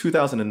 because in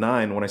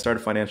 2009, when I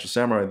started Financial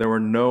Samurai, there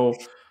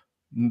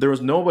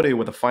was nobody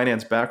with a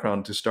finance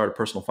background to start a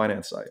personal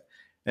finance site.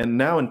 And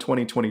now in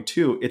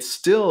 2022, it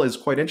still is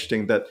quite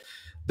interesting that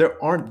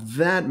there aren't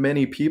that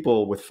many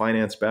people with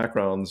finance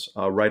backgrounds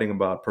writing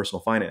about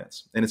personal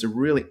finance. And it's a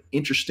really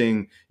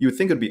interesting, you would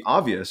think it'd be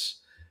obvious,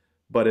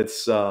 but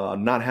it's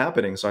not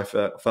happening. So I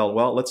felt,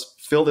 well, let's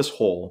fill this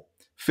hole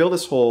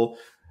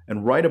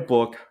and write a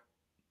book,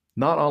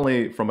 not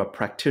only from a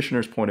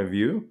practitioner's point of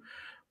view,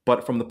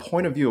 but from the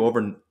point of view,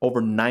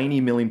 over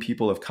 90 million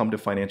people have come to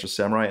Financial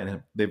Samurai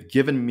and they've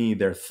given me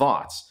their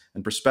thoughts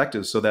and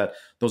perspectives so that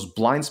those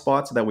blind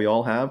spots that we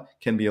all have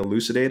can be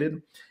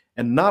elucidated.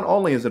 And not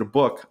only is it a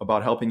book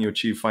about helping you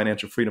achieve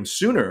financial freedom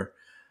sooner,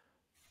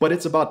 but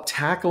it's about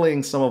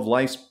tackling some of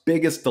life's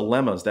biggest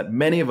dilemmas that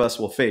many of us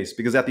will face.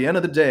 Because at the end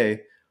of the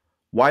day,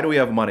 why do we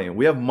have money?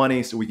 We have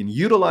money so we can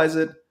utilize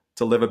it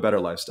to live a better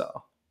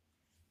lifestyle.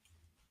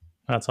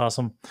 That's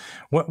awesome.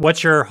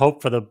 What's your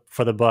hope for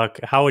the book?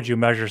 How would you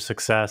measure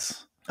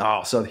success?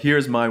 Oh, so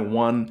here's my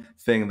one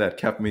thing that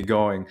kept me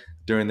going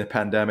during the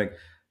pandemic.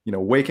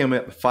 Waking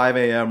up at 5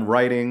 a.m.,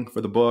 writing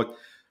for the book,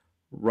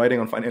 writing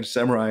on Financial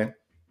Samurai.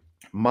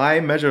 My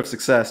measure of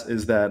success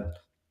is that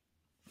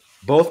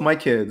both my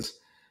kids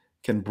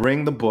can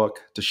bring the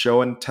book to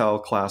show and tell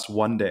class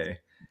one day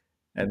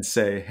and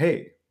say,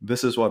 hey,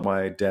 this is what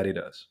my daddy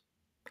does.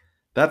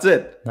 That's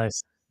it.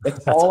 Nice.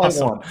 That's That's all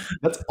awesome. I want.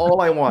 That's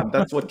all I want.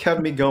 That's what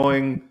kept me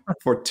going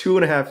for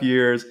 2.5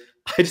 years.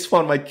 I just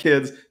want my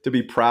kids to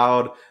be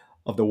proud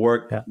of the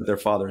work Yeah, that their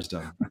father has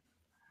done.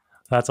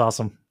 that's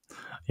awesome.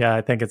 Yeah,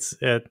 I think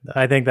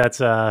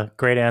that's a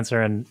great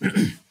answer, and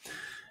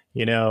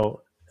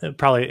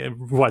probably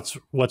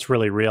what's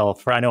really real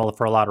for, I know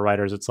for a lot of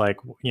writers, it's like,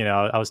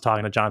 I was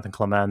talking to Jonathan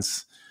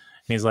Clements,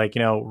 and he's like,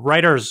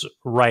 writers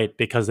write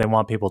because they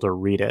want people to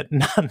read it,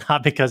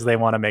 not because they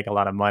want to make a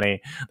lot of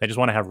money. They just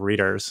want to have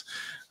readers.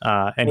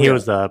 And he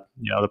was the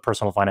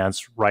personal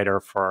finance writer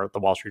for the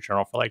Wall Street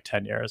Journal for like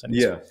 10 years, and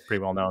he's a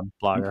pretty well known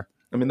blogger.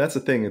 I mean, that's the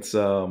thing. It's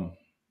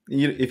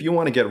if you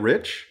want to get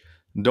rich,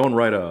 don't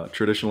write a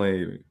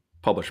traditionally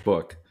published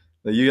book.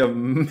 You have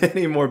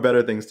many more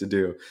better things to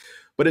do.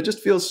 But it just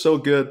feels so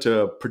good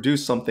to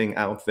produce something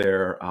out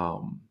there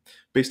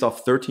based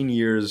off 13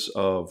 years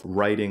of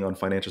writing on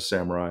Financial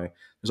Samurai.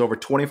 There's over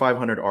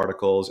 2,500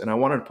 articles, and I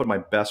wanted to put my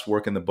best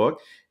work in the book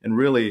and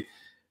really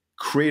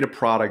create a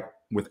product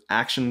with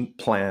action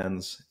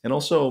plans and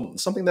also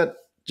something that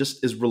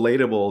just is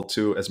relatable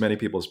to as many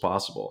people as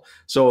possible.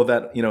 So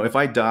that, if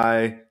I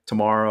die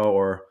tomorrow,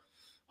 or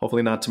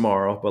hopefully not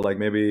tomorrow, but like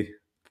maybe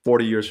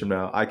 40 years from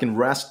now, I can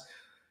rest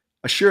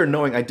assured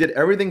knowing I did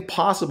everything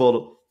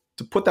possible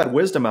to put that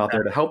wisdom out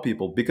there to help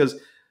people, because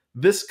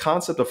this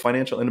concept of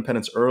financial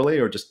independence early,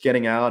 or just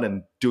getting out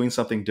and doing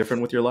something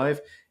different with your life,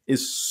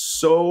 is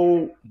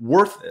so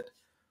worth it.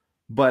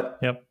 But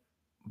Yep.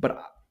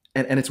 but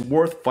and it's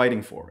worth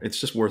fighting for. It's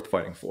just worth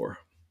fighting for.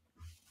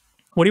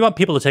 What do you want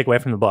people to take away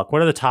from the book?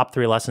 What are the top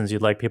 3 lessons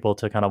you'd like people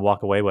to kind of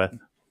walk away with?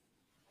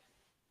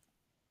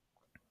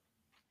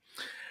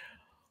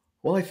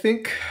 Well, I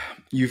think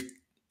you've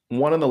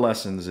one of the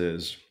lessons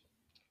is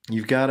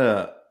you've got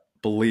to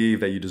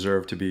believe that you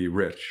deserve to be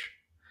rich.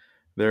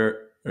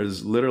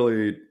 There's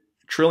literally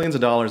trillions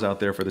of dollars out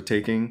there for the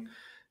taking.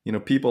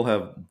 People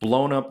have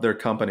blown up their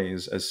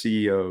companies as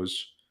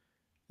CEOs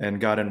and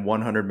gotten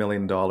 $100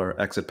 million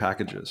exit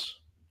packages.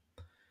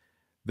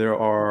 There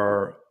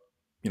are,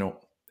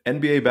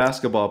 NBA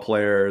basketball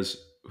players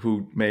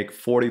who make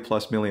 40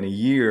 plus million a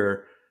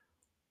year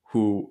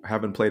who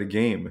haven't played a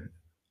game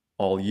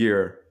all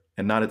year,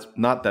 and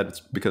not that it's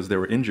because they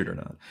were injured or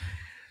not.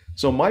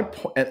 So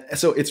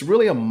so it's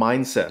really a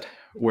mindset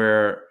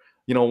where,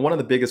 one of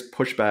the biggest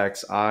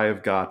pushbacks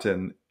I've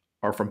gotten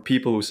are from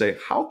people who say,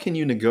 how can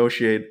you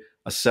negotiate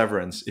a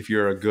severance if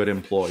you're a good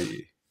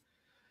employee?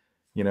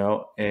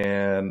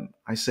 And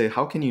I say,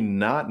 how can you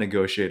not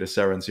negotiate a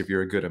severance if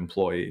you're a good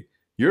employee?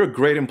 You're a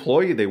great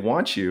employee. They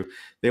want you.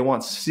 They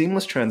want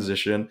seamless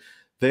transition.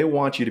 They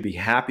want you to be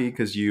happy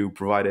because you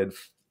provided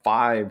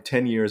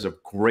 5-10 years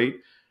of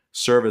great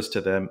service to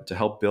them to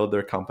help build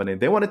their company.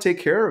 They want to take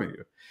care of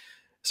you.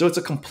 So it's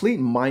a complete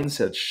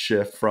mindset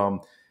shift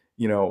from,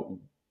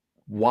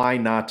 why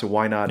not to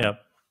why not, Yep.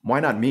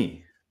 why not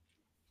me?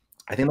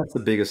 I think that's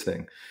the biggest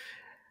thing.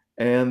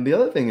 And the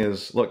other thing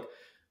is, look,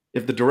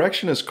 if the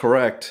direction is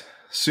correct,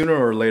 sooner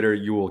or later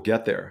you will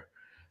get there.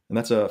 And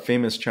that's a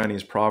famous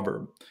Chinese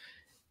proverb.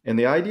 And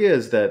the idea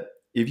is that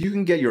if you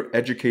can get your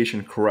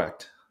education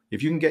correct,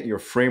 if you can get your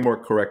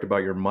framework correct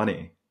about your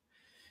money,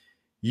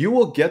 you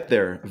will get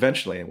there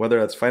eventually, whether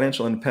that's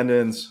financial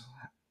independence,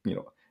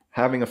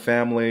 having a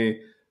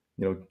family,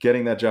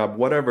 getting that job,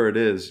 whatever it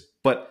is.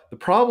 But the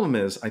problem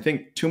is, I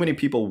think too many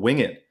people wing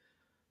it.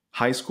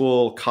 High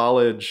school,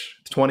 college,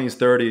 20s,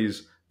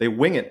 30s, they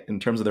wing it in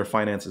terms of their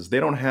finances. They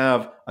don't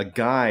have a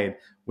guide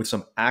with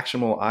some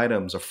actionable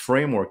items, a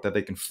framework that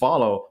they can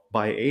follow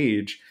by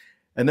age.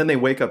 And then they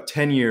wake up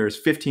 10 years,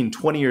 15,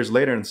 20 years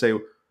later and say,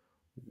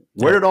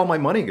 where did all my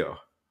money go?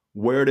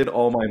 Where did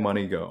all my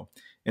money go?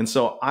 And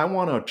so I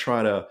want to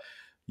try to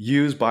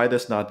use Buy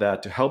This, Not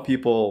That to help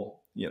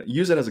people,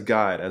 use it as a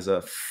guide, as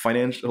a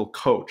financial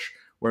coach,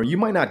 where you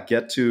might not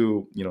get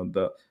to,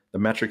 the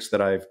metrics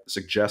that I've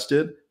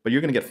suggested, but you're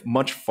going to get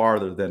much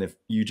farther than if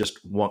you just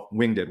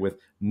winged it with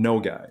no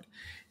guide.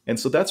 And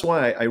so that's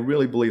why I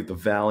really believe the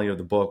value of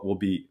the book will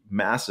be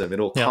massive.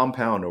 It'll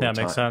compound over time.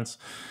 That makes sense.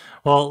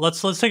 Well,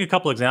 let's take a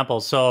couple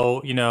examples.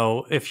 So,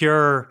 if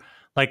you're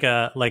like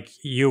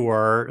you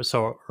were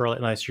so early,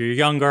 nice, you're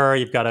younger,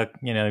 you've got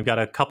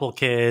a couple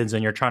kids,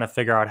 and you're trying to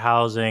figure out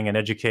housing and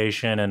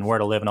education and where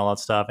to live and all that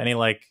stuff.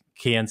 Any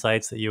key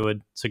insights that you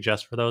would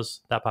suggest for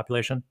that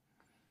population?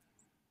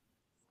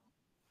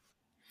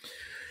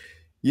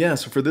 Yeah,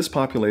 so for this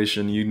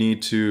population, you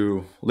need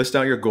to list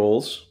out your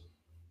goals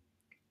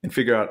and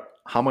figure out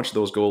how much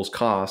those goals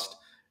cost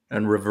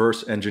and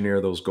reverse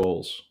engineer those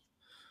goals.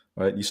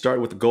 Right? You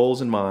start with the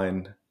goals in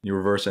mind, you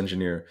reverse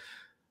engineer.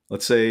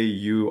 Let's say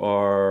you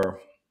are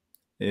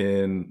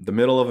in the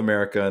middle of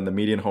America and the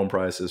median home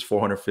price is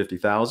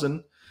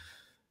 $450,000.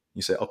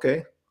 You say,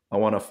 okay, I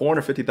want a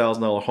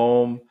 $450,000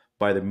 home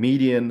by the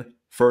median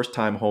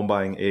first-time home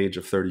buying age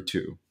of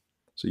 32.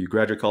 So you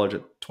graduate college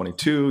at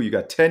 22, you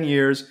got 10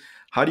 years.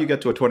 How do you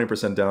get to a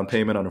 20% down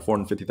payment on a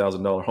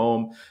 $450,000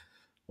 home?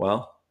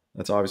 Well,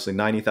 that's obviously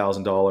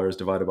 $90,000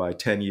 divided by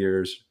 10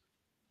 years.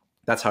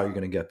 That's how you're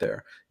going to get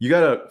there. You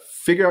got to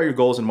figure out your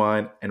goals in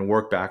mind and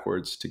work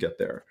backwards to get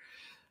there.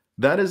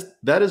 That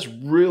is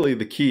really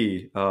the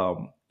key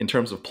in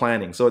terms of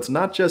planning. So it's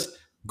not just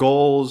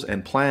goals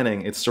and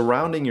planning. It's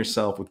surrounding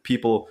yourself with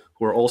people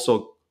who are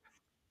also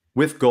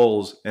with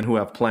goals and who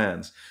have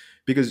plans.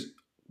 Because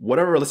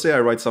whatever, let's say I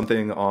write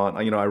something on,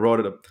 I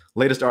wrote a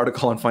latest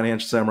article on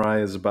Financial Samurai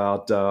is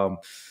about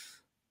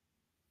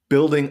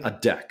building a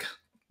deck.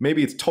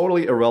 Maybe it's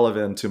totally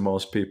irrelevant to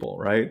most people,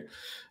 right?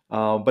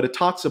 But it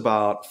talks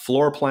about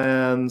floor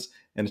plans,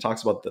 and it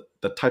talks about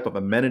the type of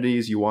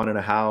amenities you want in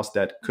a house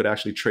that could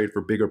actually trade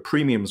for bigger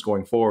premiums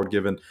going forward,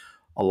 given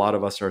a lot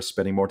of us are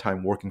spending more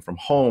time working from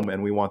home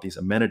and we want these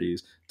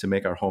amenities to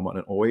make our home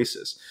an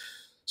oasis.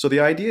 So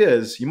the idea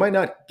is you might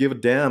not give a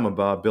damn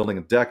about building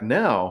a deck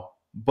now,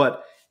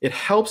 but it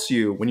helps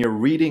you when you're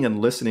reading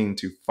and listening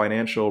to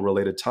financial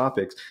related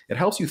topics. It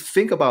helps you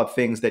think about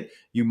things that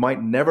you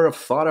might never have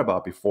thought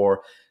about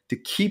before to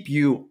keep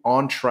you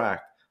on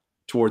track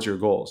towards your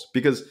goals.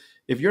 Because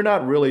if you're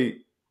not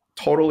really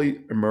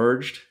totally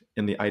immersed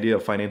in the idea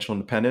of financial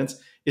independence,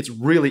 it's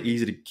really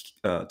easy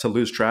to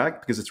lose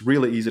track, because it's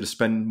really easy to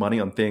spend money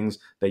on things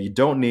that you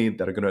don't need,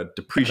 that are going to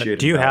depreciate.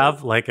 Do you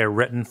have a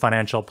written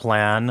financial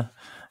plan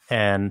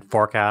and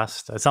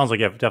forecast? It sounds like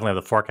you definitely have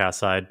the forecast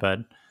side, but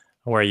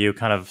where you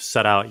kind of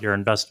set out your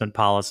investment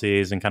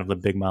policies and kind of the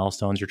big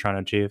milestones you're trying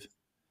to achieve?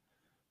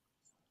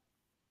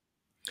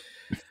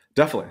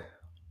 Definitely.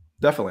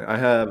 Definitely.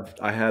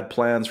 I had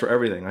plans for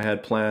everything. I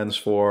had plans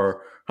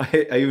for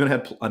I even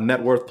had a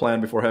net worth plan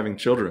before having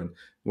children,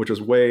 which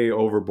was way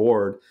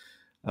overboard.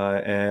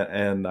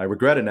 And I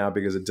regret it now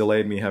because it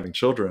delayed me having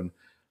children.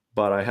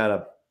 But I had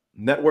a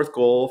net worth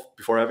goal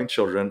before having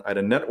children. I had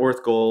a net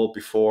worth goal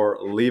before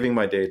leaving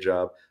my day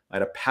job. I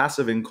had a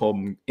passive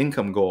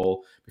income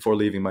goal before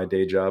leaving my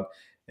day job,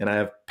 and I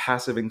have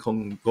passive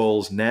income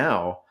goals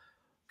now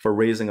for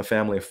raising a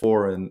family of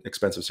four in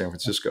expensive San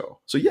Francisco.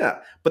 So yeah,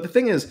 but the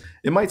thing is,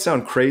 it might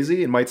sound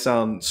crazy, it might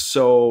sound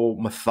so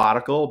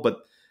methodical, but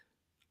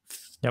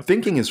Yep.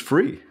 thinking is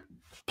free.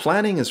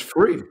 Planning is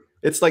free.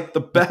 It's like the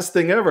best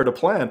thing ever to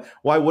plan.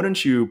 Why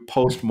wouldn't you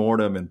post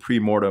mortem and pre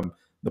mortem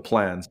the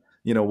plans?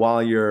 You know,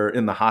 while you're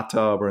in the hot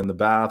tub or in the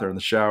bath or in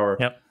the shower,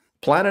 Yep.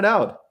 plan it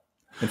out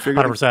and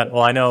figure things 100%. out.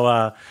 Well, I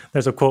know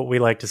there's a quote we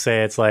like to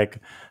say. It's like,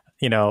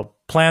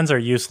 plans are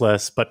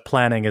useless, but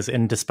planning is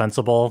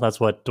indispensable.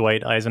 That's what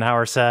Dwight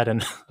Eisenhower said.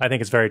 And I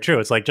think it's very true.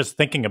 It's like just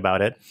thinking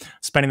about it,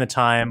 spending the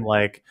time,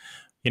 like,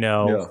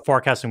 Yeah,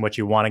 forecasting what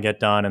you want to get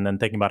done and then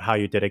thinking about how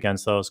you did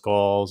against those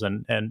goals.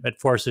 And it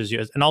forces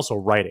you, and also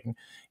writing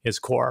is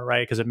core,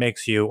 right? Because it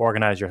makes you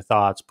organize your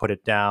thoughts, put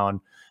it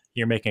down.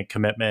 You're making a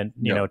commitment,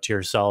 yeah, to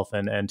yourself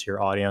and to your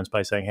audience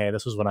by saying, "Hey,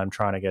 this is what I'm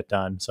trying to get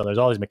done." So there's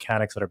all these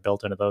mechanics that are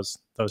built into those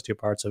two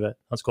parts of it.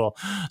 That's cool.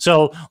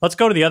 So let's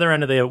go to the other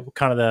end of the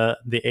kind of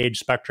the age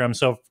spectrum.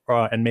 So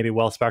and maybe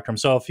wealth spectrum.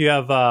 So if you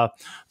have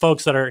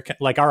folks that are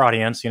like our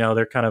audience,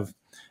 they're kind of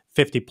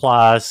 50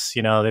 plus.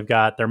 They've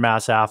got their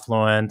mass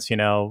affluent.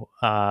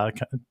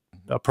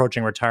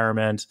 Approaching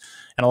retirement,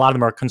 and a lot of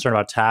them are concerned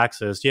about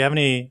taxes. Do you have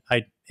any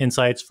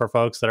insights for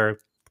folks that are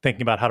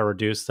thinking about how to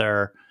reduce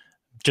their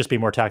just be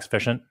more tax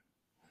efficient?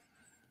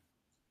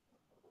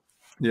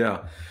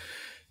 yeah.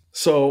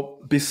 So,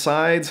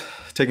 besides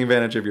taking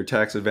advantage of your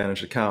tax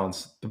advantage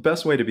accounts, the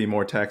best way to be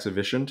more tax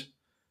efficient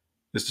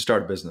is to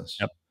start a business.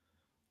 Yep.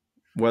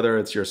 Whether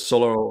it's your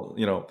solo,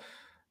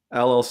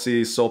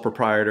 LLC, sole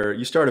proprietor,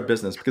 you start a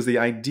business because the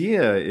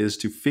idea is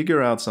to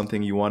figure out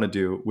something you want to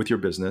do with your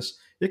business.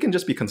 It can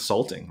just be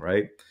consulting,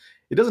 right?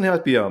 It doesn't have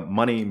to be a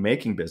money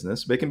making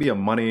business, but it can be a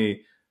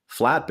money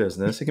flat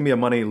business. It can be a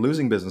money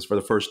losing business for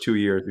the first 2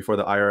 years before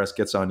the IRS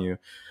gets on you.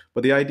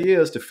 But the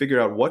idea is to figure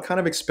out what kind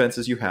of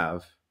expenses you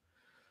have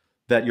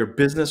that your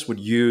business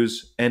would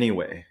use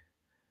anyway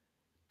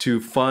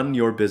to fund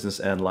your business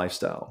and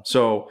lifestyle.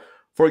 So,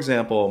 for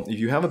example, if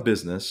you have a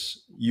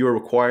business, you are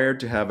required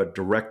to have a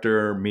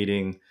director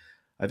meeting.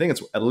 I think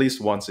it's at least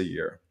once a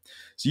year.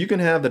 So you can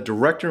have the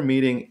director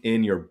meeting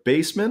in your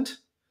basement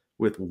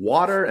with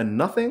water and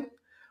nothing,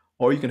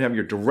 or you can have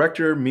your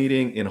director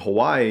meeting in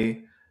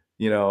Hawaii,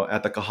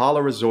 at the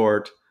Kahala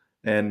Resort,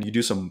 and you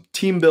do some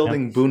team Yep.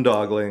 building,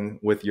 boondoggling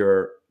with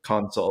your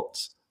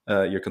consultants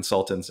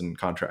and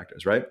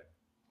contractors, right?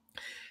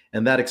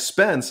 And that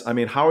expense, I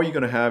mean, how are you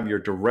going to have your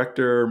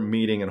director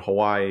meeting in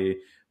Hawaii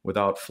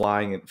without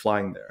flying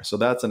there? So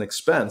that's an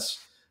expense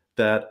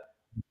that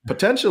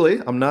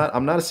potentially, I'm not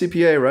a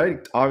CPA,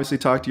 right? Obviously,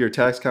 talk to your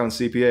tax accountant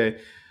CPA.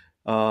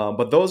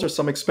 But those are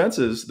some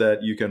expenses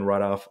that you can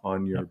write off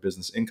on your Yep.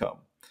 business income.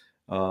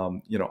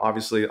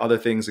 Obviously, other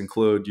things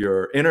include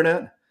your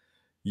internet,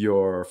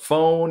 your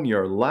phone,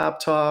 your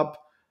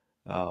laptop,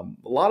 a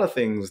lot of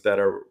things that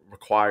are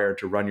required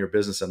to run your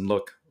business and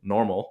look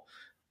normal.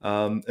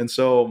 And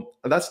so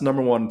that's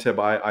number one tip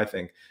I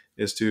think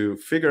is to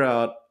figure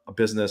out a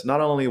business.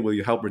 Not only will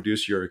you help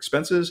reduce your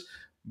expenses,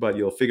 but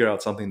you'll figure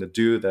out something to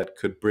do that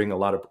could bring a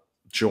lot of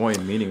joy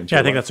and meaning into Yeah,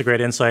 I your think life. that's a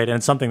great insight, and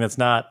it's something that's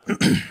not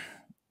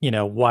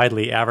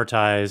widely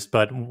advertised,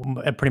 but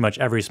pretty much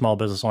every small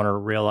business owner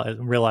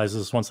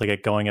realizes once they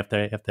get going, if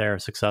they're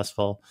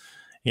successful.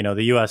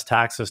 The U.S.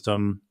 tax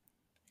system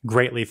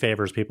greatly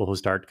favors people who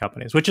start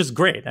companies, which is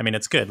great. I mean,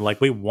 it's good.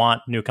 Like we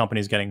want new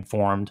companies getting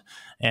formed,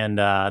 and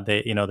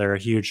they're a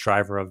huge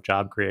driver of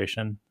job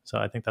creation. So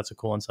I think that's a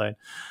cool insight.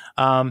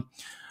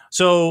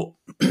 So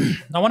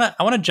I want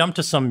to jump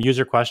to some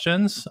user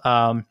questions.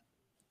 Someone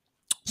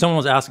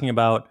was asking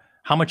about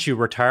how much you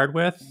retired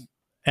with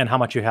and how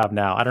much you have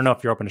now. I don't know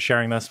if you're open to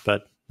sharing this,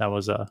 but that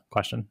was a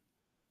question.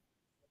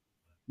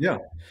 Yeah.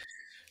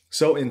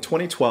 So in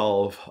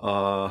 2012,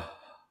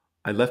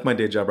 I left my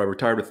day job. I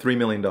retired with $3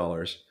 million,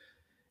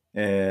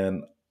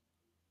 and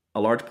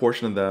a large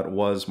portion of that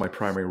was my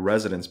primary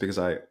residence because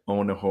I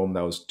owned a home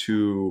that was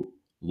too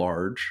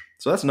large.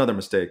 So that's another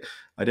mistake.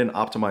 I didn't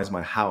optimize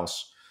my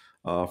house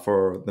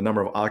for the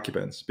number of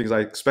occupants because I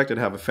expected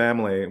to have a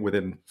family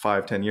within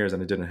 5, 10 years,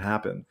 and it didn't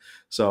happen.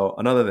 So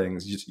another thing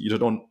is you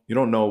don't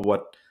know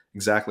what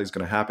exactly is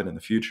going to happen in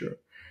the future.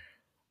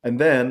 And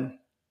then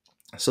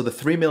so the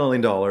 $3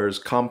 million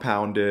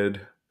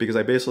compounded because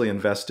I basically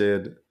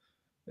invested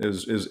it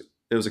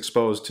was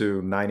exposed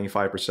to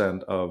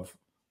 95% of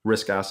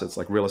risk assets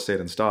like real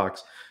estate and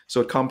stocks. So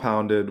it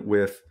compounded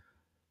with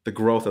the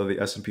growth of the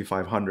S&P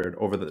 500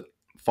 over the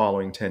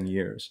following 10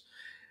 years.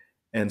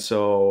 And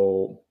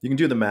so you can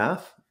do the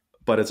math,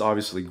 but it's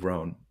obviously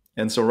grown.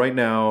 And so right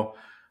now,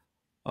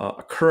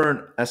 a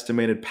current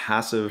estimated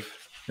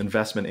passive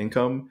investment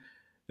income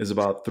is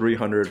about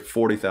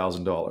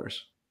 $340,000.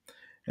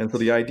 And so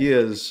the idea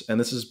is, and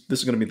this is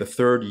going to be the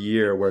third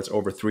year where it's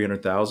over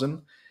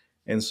 300,000.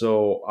 And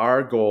so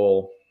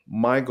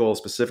my goal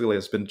specifically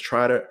has been to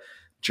try to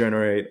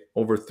generate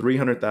over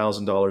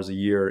 $300,000 a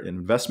year in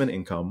investment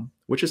income,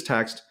 which is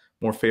taxed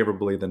more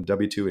favorably than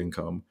W-2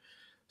 income.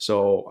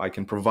 So I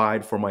can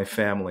provide for my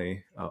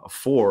family of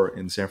four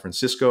in San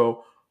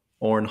Francisco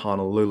or in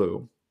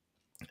Honolulu.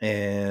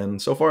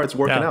 And so far it's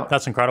working Yeah, out.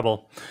 that's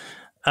incredible.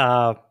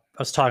 I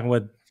was talking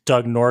with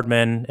Doug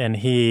Nordman, and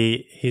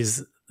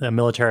he's a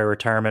military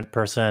retirement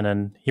person,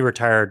 and he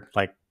retired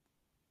like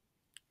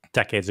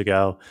decades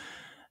ago.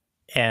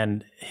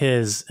 And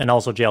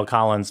also Jail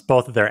Collins,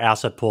 both of their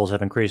asset pools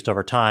have increased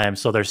over time.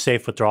 So their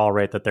safe withdrawal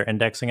rate that they're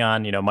indexing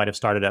on, might have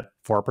started at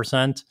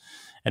 4%,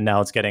 and now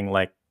it's getting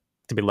like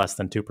to be less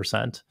than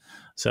 2%.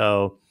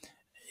 So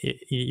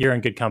you're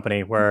in good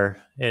company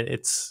where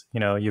it's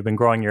you've been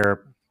growing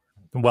your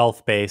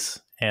wealth base,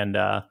 and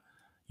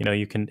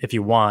you can, if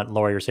you want,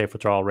 lower your safe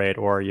withdrawal rate,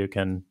 or you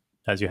can,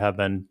 as you have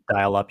been,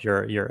 dial up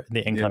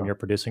the income Yeah. you're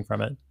producing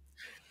from it.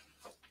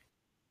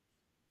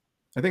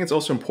 I think it's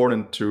also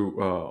important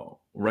to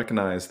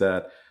recognize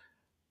that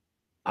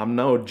I'm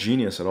no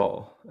genius at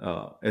all.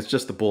 It's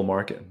just the bull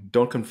market.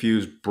 Don't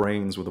confuse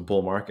brains with a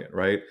bull market,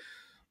 right?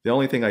 The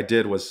only thing I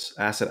did was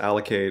asset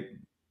allocate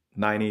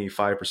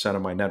 95%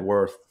 of my net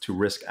worth to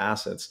risk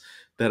assets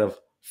that have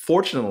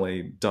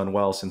fortunately done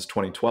well since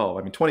 2012.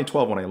 I mean,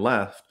 2012, when I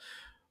left,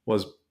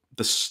 was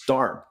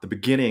the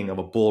beginning of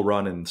a bull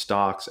run in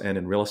stocks and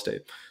in real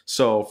estate.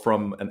 So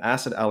from an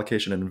asset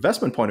allocation and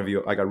investment point of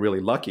view, I got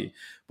really lucky.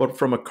 But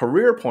from a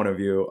career point of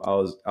view, I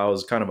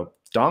was kind of a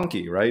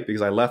donkey, right?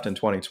 Because I left in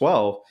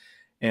 2012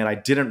 and I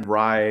didn't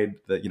ride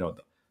the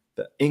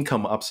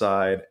income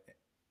upside,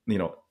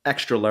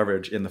 extra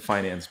leverage in the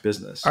finance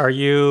business. Are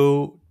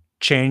you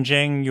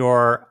changing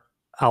your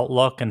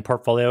outlook and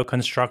portfolio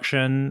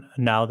construction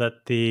now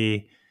that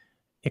the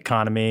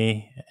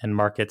economy and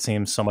market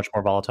seems so much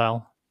more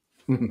volatile?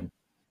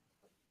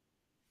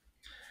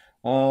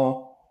 uh,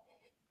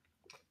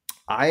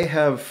 I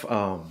have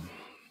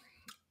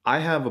I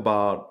have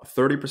about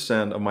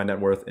 30% of my net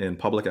worth in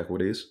public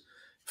equities,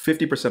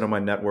 50% of my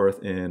net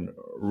worth in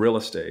real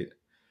estate,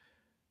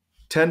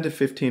 10 to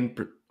 15,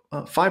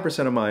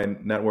 5% of my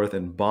net worth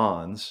in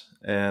bonds,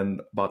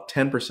 and about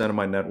 10% of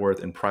my net worth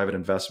in private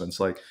investments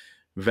like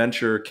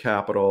venture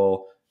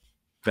capital,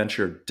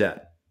 venture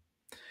debt.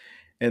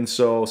 And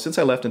so since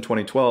I left in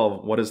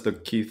 2012, what is the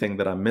key thing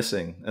that I'm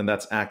missing? And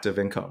that's active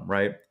income,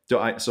 right?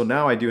 So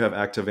now I do have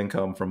active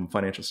income from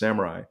Financial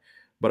Samurai,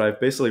 but I've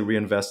basically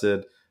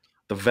reinvested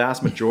the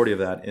vast majority of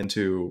that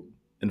into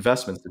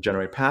investments to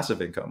generate passive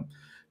income.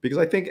 Because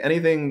I think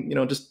anything,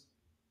 just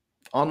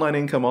online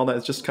income, all that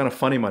is just kind of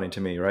funny money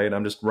to me, right?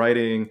 I'm just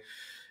writing,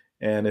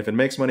 and if it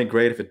makes money,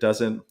 great. If it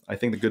doesn't, I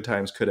think the good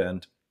times could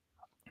end.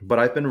 But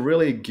I've been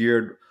really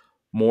geared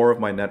more of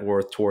my net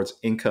worth towards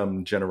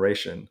income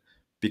generation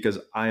because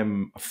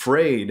I'm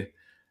afraid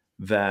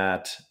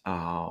that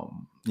a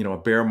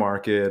bear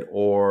market,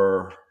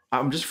 or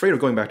I'm just afraid of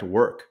going back to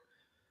work.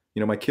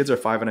 My kids are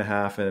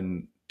 5.5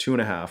 and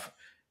 2.5,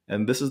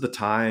 and this is the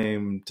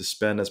time to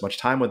spend as much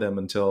time with them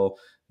until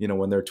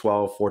when they're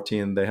 12,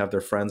 14, they have their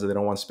friends and they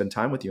don't want to spend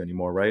time with you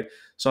anymore, right?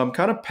 So I'm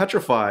kind of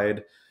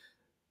petrified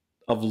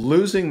of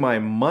losing my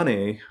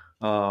money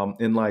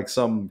in like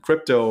some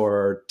crypto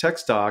or tech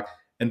stock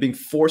and being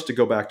forced to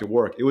go back to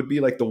work. It would be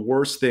like the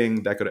worst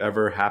thing that could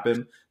ever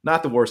happen.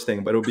 Not the worst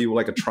thing, but it would be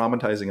like a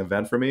traumatizing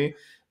event for me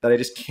that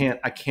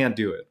I can't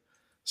do it.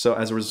 So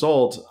as a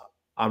result,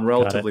 I'm Got it.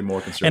 relatively more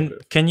And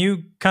conservative. can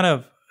you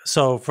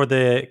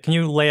can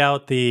you lay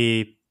out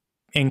the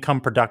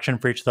income production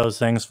for each of those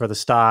things for the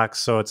stocks?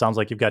 So it sounds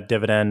like you've got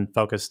dividend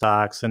focused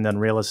stocks, and then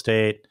real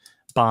estate,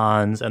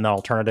 bonds, and then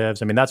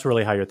alternatives. I mean, that's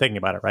really how you're thinking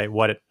about it, right?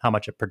 How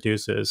much it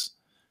produces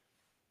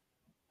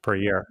per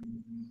year.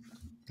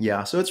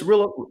 Yeah, so it's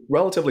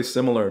relatively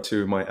similar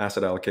to my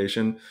asset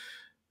allocation.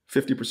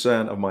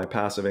 50% of my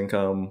passive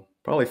income,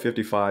 probably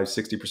 55,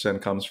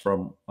 60% comes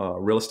from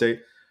real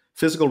estate,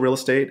 physical real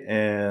estate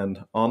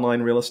and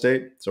online real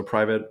estate. So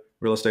private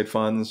real estate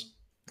funds.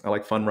 I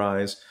like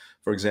Fundrise,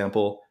 for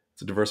example.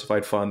 It's a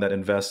diversified fund that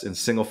invests in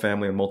single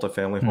family and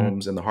multifamily Mhm.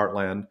 homes in the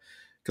heartland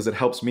because it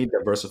helps me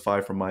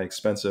diversify from my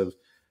expensive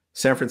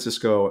San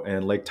Francisco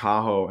and Lake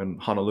Tahoe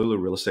and Honolulu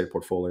real estate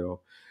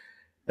portfolio.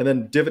 And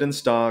then dividend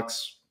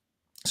stocks.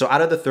 So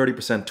out of the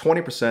 30%,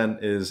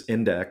 20% is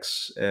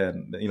index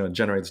and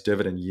generates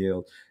dividend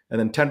yield. And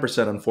then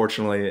 10%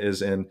 unfortunately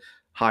is in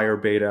higher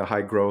beta,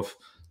 high growth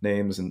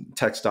names and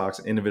tech stocks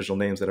and individual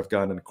names that have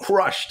gotten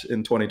crushed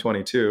in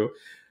 2022.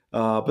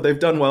 But they've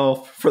done well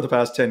for the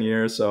past 10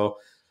 years. So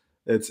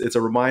it's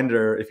a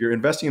reminder, if you're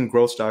investing in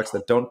growth stocks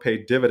that don't pay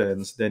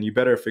dividends, then you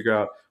better figure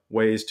out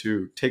ways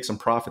to take some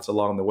profits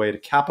along the way to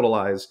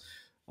capitalize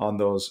on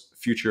those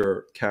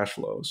future cash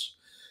flows.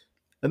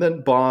 And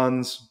then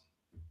bonds,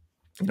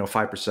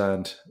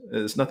 5%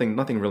 is nothing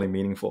really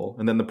meaningful.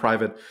 And then the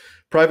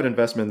private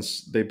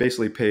investments, they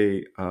basically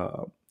pay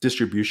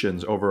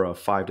distributions over a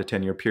 5 to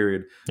 10 year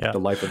period, Yeah. the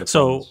life of the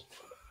So funds.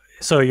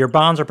 So your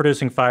bonds are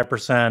producing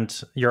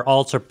 5%. Your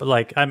alts are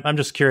like, I'm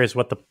just curious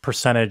what the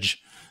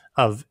percentage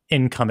of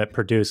income it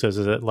produces.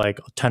 Is it like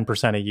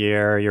 10% a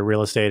year? Your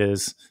real estate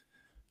is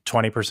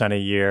 20% a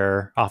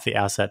year off the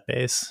asset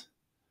base?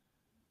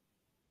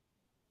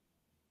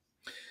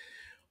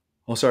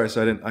 Oh, sorry.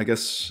 So I didn't. I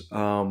guess.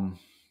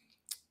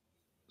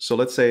 So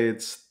let's say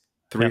it's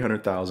three Yep.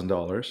 hundred thousand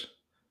dollars,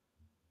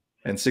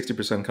 and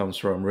 60% comes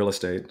from real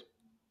estate.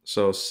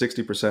 So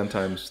 60%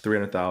 times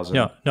 300,000.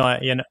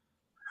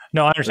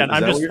 No, I understand. Is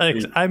I'm that what just like,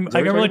 is that what I'm you're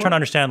talking really trying to about?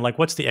 understand like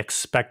what's the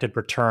expected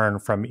return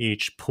from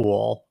each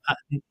pool?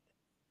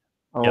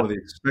 Oh, Yep. the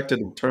expected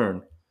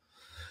return.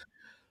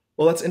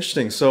 Well, that's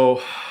interesting.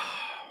 So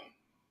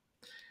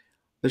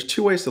there's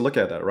two ways to look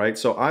at that, right?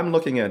 So I'm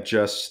looking at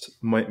just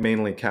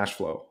mainly cash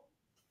flow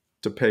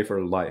to pay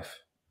for life.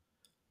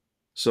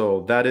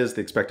 So that is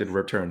the expected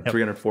return, Yep.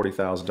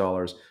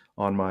 $340,000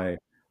 on my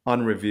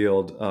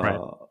unrevealed Right.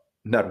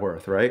 net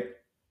worth, right?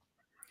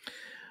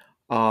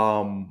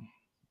 Um,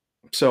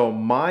 so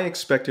my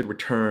expected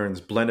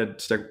returns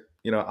blended,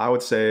 I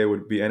would say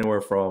would be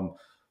anywhere from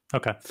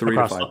Okay. 3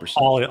 to 5%.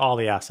 All the Try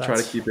to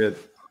assets. keep it,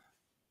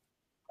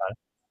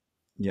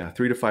 yeah,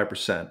 3 to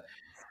 5%.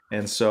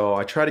 And so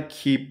I try to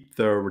keep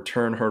the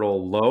return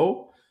hurdle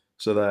low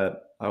so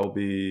that I will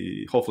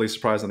be hopefully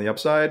surprised on the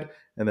upside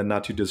and then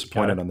not too Got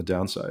disappointed it. on the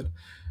downside.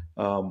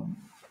 Um,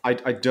 I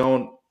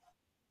don't,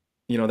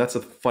 that's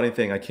a funny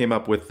thing. I came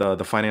up with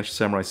the Financial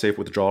Samurai Safe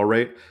Withdrawal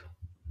Rate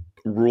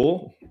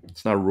rule.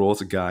 It's not a rule,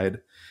 it's a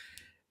guide.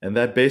 And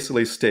that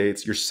basically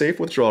states your safe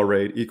withdrawal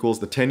rate equals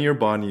the 10-year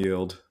bond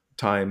yield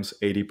times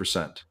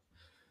 80%.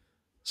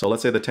 So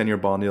let's say the 10-year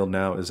bond yield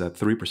now is at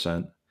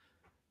 3%.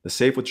 The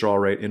safe withdrawal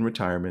rate in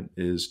retirement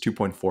is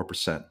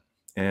 2.4%.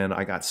 And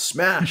I got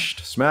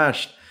smashed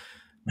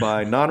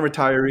by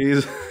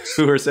non-retirees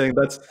who are saying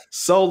that's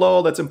so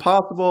low, that's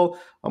impossible.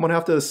 I'm gonna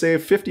have to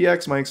save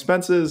 50x my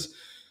expenses.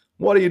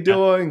 What are you Yeah.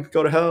 doing?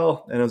 Go to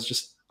hell. And it was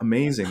just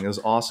amazing. It was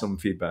awesome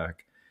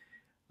feedback.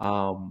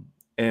 Um,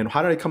 and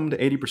how did I come to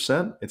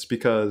 80%? It's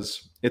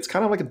because it's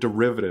kind of like a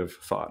derivative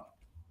thought.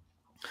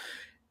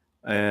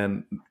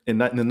 And in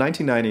the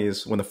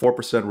 1990s, when the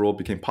 4% rule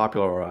became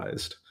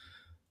popularized,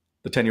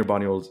 the 10-year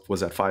bond yield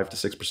was at 5 to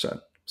 6%.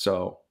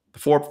 So the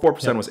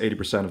 4% Yep. was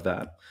 80% of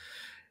that.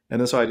 And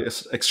then so I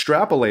just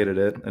extrapolated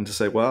it and to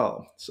say,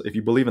 well, so if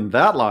you believe in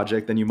that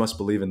logic, then you must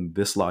believe in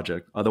this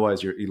logic.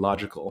 Otherwise, you're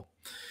illogical.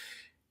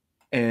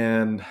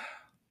 And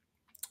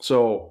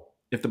so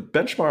if the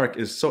benchmark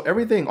is so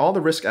everything, all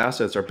the risk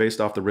assets are based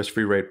off the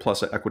risk-free rate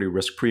plus an equity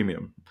risk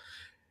premium.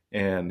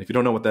 And if you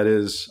don't know what that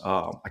is,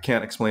 I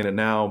can't explain it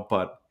now.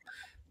 But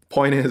the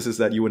point is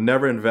that you would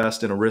never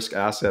invest in a risk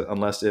asset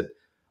unless it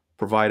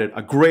provided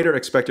a greater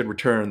expected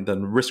return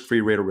than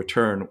risk-free rate of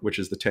return, which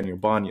is the 10-year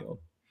bond yield.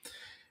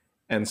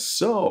 And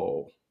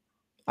so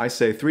I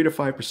say 3 to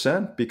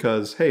 5%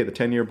 because hey, the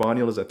 10-year bond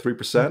yield is at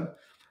 3%.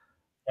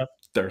 Yep.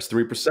 There's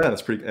 3%.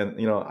 It's pretty, and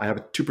I have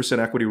a 2%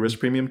 equity risk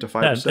premium to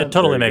Yeah, it 5%. There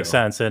totally you makes go.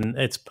 sense, and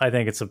I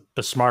think it's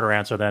a smarter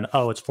answer than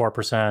it's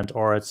 4%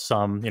 or it's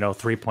some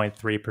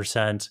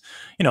 3.3%.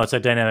 It's a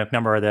dynamic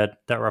number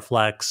that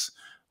reflects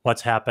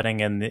what's happening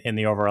in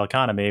the overall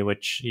economy,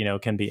 which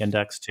can be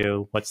indexed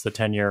to what's the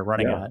 10-year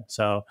running Yeah. at.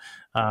 So,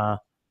 uh,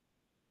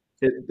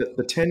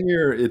 The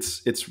 10-year,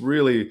 it's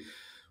really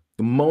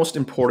the most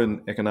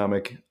important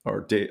economic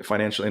or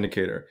financial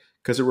indicator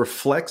because it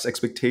reflects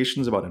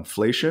expectations about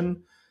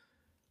inflation,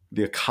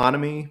 the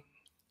economy,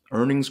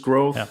 earnings yeah.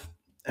 growth, No,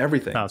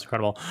 everything. it's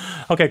incredible.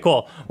 Okay,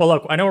 cool. Well,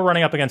 look, I know we're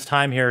running up against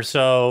time here.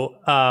 So,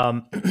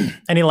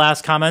 any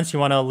last comments you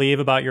want to leave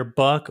about your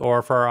book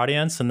or for our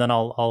audience, and then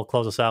I'll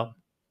close us out.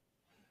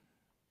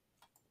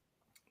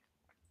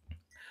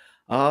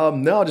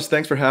 No, just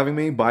thanks for having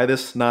me. Buy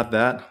This, Not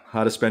That: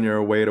 How to Spend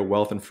Your Way to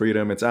Wealth and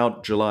Freedom. It's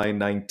out July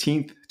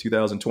 19th,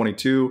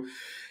 2022.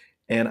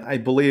 And I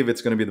believe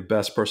it's going to be the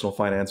best personal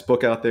finance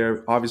book out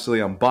there. Obviously,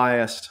 I'm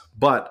biased,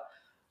 but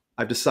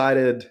I've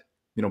decided,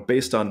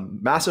 based on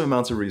massive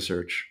amounts of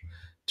research,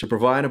 to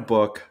provide a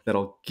book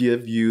that'll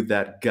give you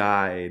that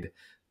guide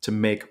to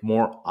make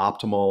more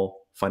optimal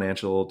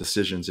financial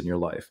decisions in your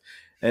life.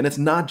 And it's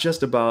not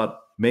just about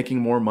making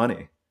more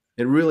money.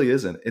 It really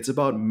isn't. It's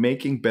about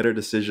making better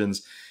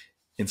decisions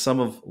in some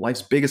of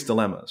life's biggest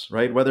dilemmas,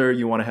 right? Whether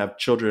you want to have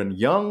children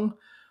young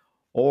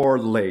or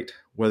late,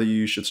 whether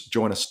you should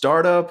join a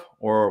startup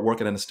or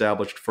work at an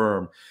established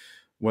firm,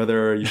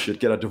 whether you should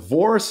get a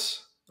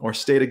divorce or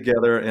stay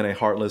together in a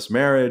heartless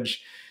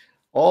marriage,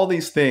 all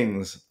these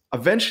things,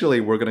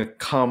 eventually we're going to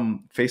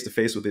come face to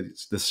face with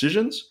these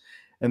decisions.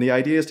 And the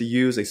idea is to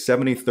use a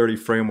 70-30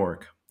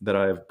 framework that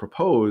I've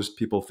proposed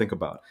people think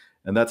about.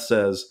 And that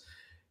says,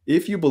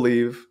 if you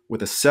believe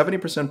with a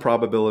 70%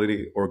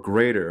 probability or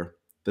greater,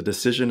 the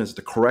decision is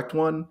the correct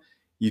one,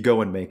 you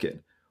go and make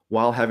it.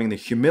 While having the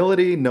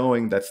humility,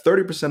 knowing that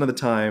 30% of the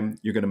time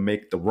you're going to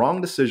make the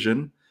wrong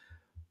decision,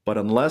 but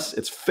unless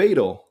it's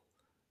fatal,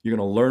 you're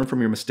going to learn from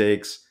your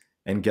mistakes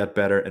and get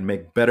better and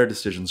make better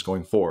decisions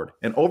going forward.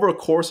 And over a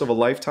course of a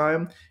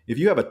lifetime, if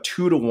you have a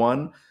 2 to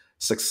 1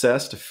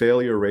 success to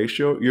failure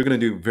ratio, you're going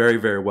to do very,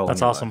 very well in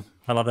That's your awesome. life.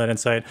 I love that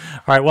insight.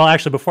 All right. Well,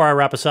 actually, before I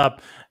wrap us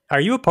up, are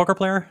you a poker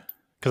player?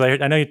 Because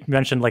I know you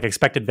mentioned like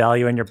expected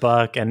value in your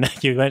book, and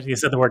you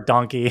said the word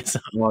donkey. So,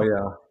 Oh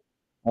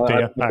yeah, do you?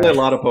 I All play a right.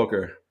 lot of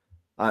poker,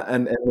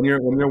 and when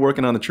you're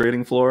working on the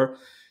trading floor,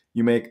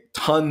 you make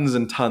tons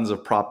and tons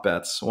of prop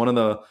bets. One of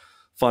the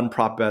fun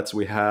prop bets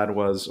we had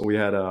was we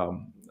had a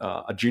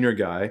junior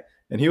guy,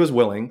 and he was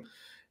willing,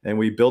 and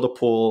we built a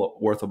pool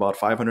worth about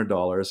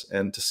 $500,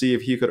 and to see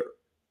if he could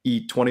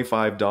eat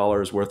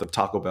 $25 worth of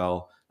Taco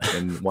Bell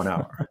in 1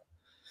 hour.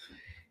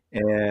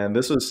 And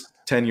this was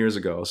 10 years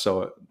ago,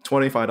 so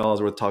 $25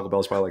 worth of Taco Bell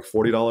is probably like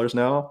 $40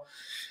 now.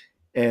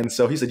 And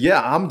so he said, "Yeah,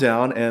 I'm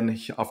down."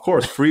 And of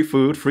course, free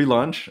food, free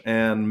lunch,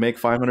 and make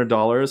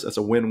 $500. It's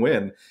a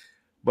win-win.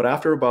 But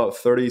after about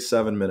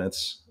 37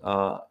 minutes,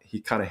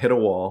 he kind of hit a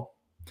wall,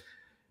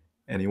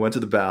 and he went to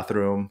the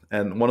bathroom.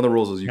 And one of the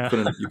rules is Yeah.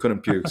 you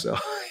couldn't puke. So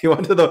he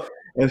went to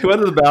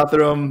the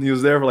bathroom. He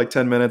was there for like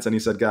 10 minutes, and he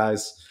said,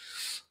 "Guys,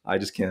 I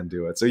just can't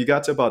do it." So he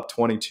got to about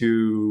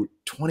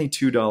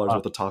 $22 Wow.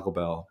 worth of Taco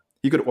Bell.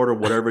 He could order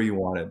whatever he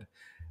wanted.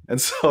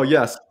 And so,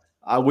 yes,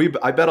 I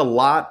bet a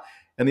lot.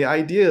 And the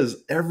idea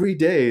is every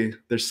day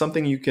there's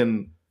something you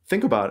can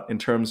think about in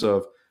terms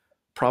of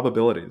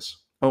probabilities.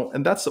 Oh,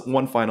 and that's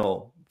one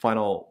final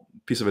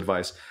piece of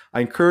advice. I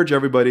encourage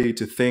everybody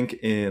to think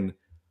in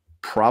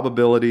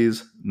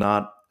probabilities,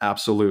 not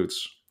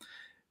absolutes.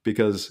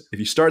 Because if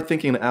you start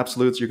thinking in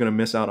absolutes, you're going to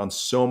miss out on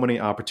so many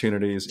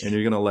opportunities and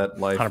you're going to let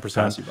life pass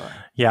 100%. you by.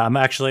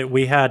 Yeah,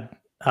 we had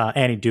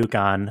Annie Duke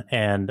on,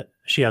 and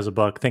she has a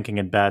book, Thinking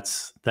in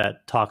Bets,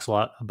 that talks a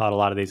lot about a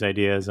lot of these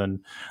ideas. And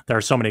there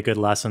are so many good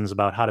lessons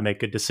about how to make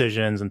good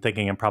decisions and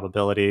thinking in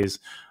probabilities,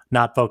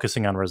 not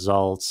focusing on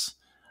results,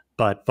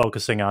 but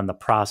focusing on the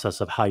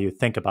process of how you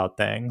think about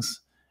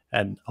things.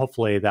 And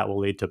hopefully that will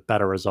lead to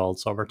better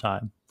results over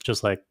time,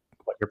 just like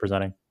what you're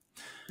presenting.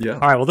 Yeah. All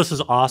right. Well, this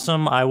is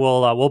awesome. I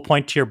will. We'll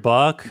point to your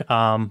book,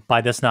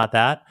 "Buy This, Not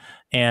That,"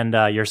 and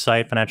your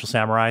site, Financial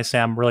Samurai.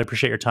 Sam, really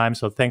appreciate your time.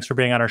 So, thanks for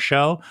being on our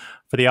show.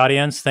 For the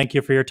audience, thank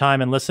you for your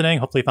time and listening.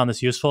 Hopefully, you found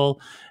this useful.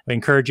 We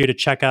encourage you to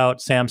check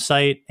out Sam's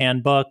site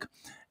and book,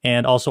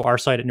 and also our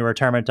site at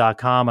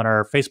newretirement.com and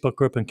our Facebook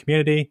group and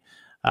community.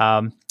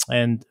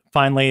 And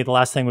finally, the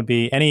last thing would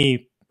be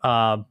any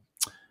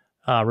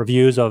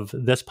reviews of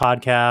this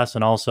podcast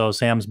and also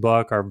Sam's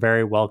book are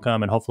very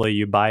welcome, and hopefully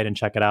you buy it and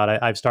check it out.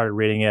 I've started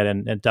reading it,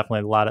 and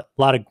definitely a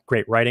lot of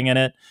great writing in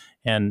it,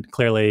 and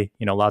clearly,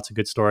 lots of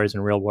good stories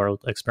and real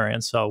world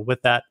experience. So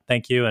with that,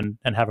 thank you, and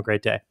have a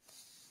great day.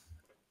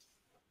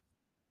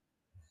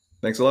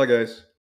 Thanks a lot, guys.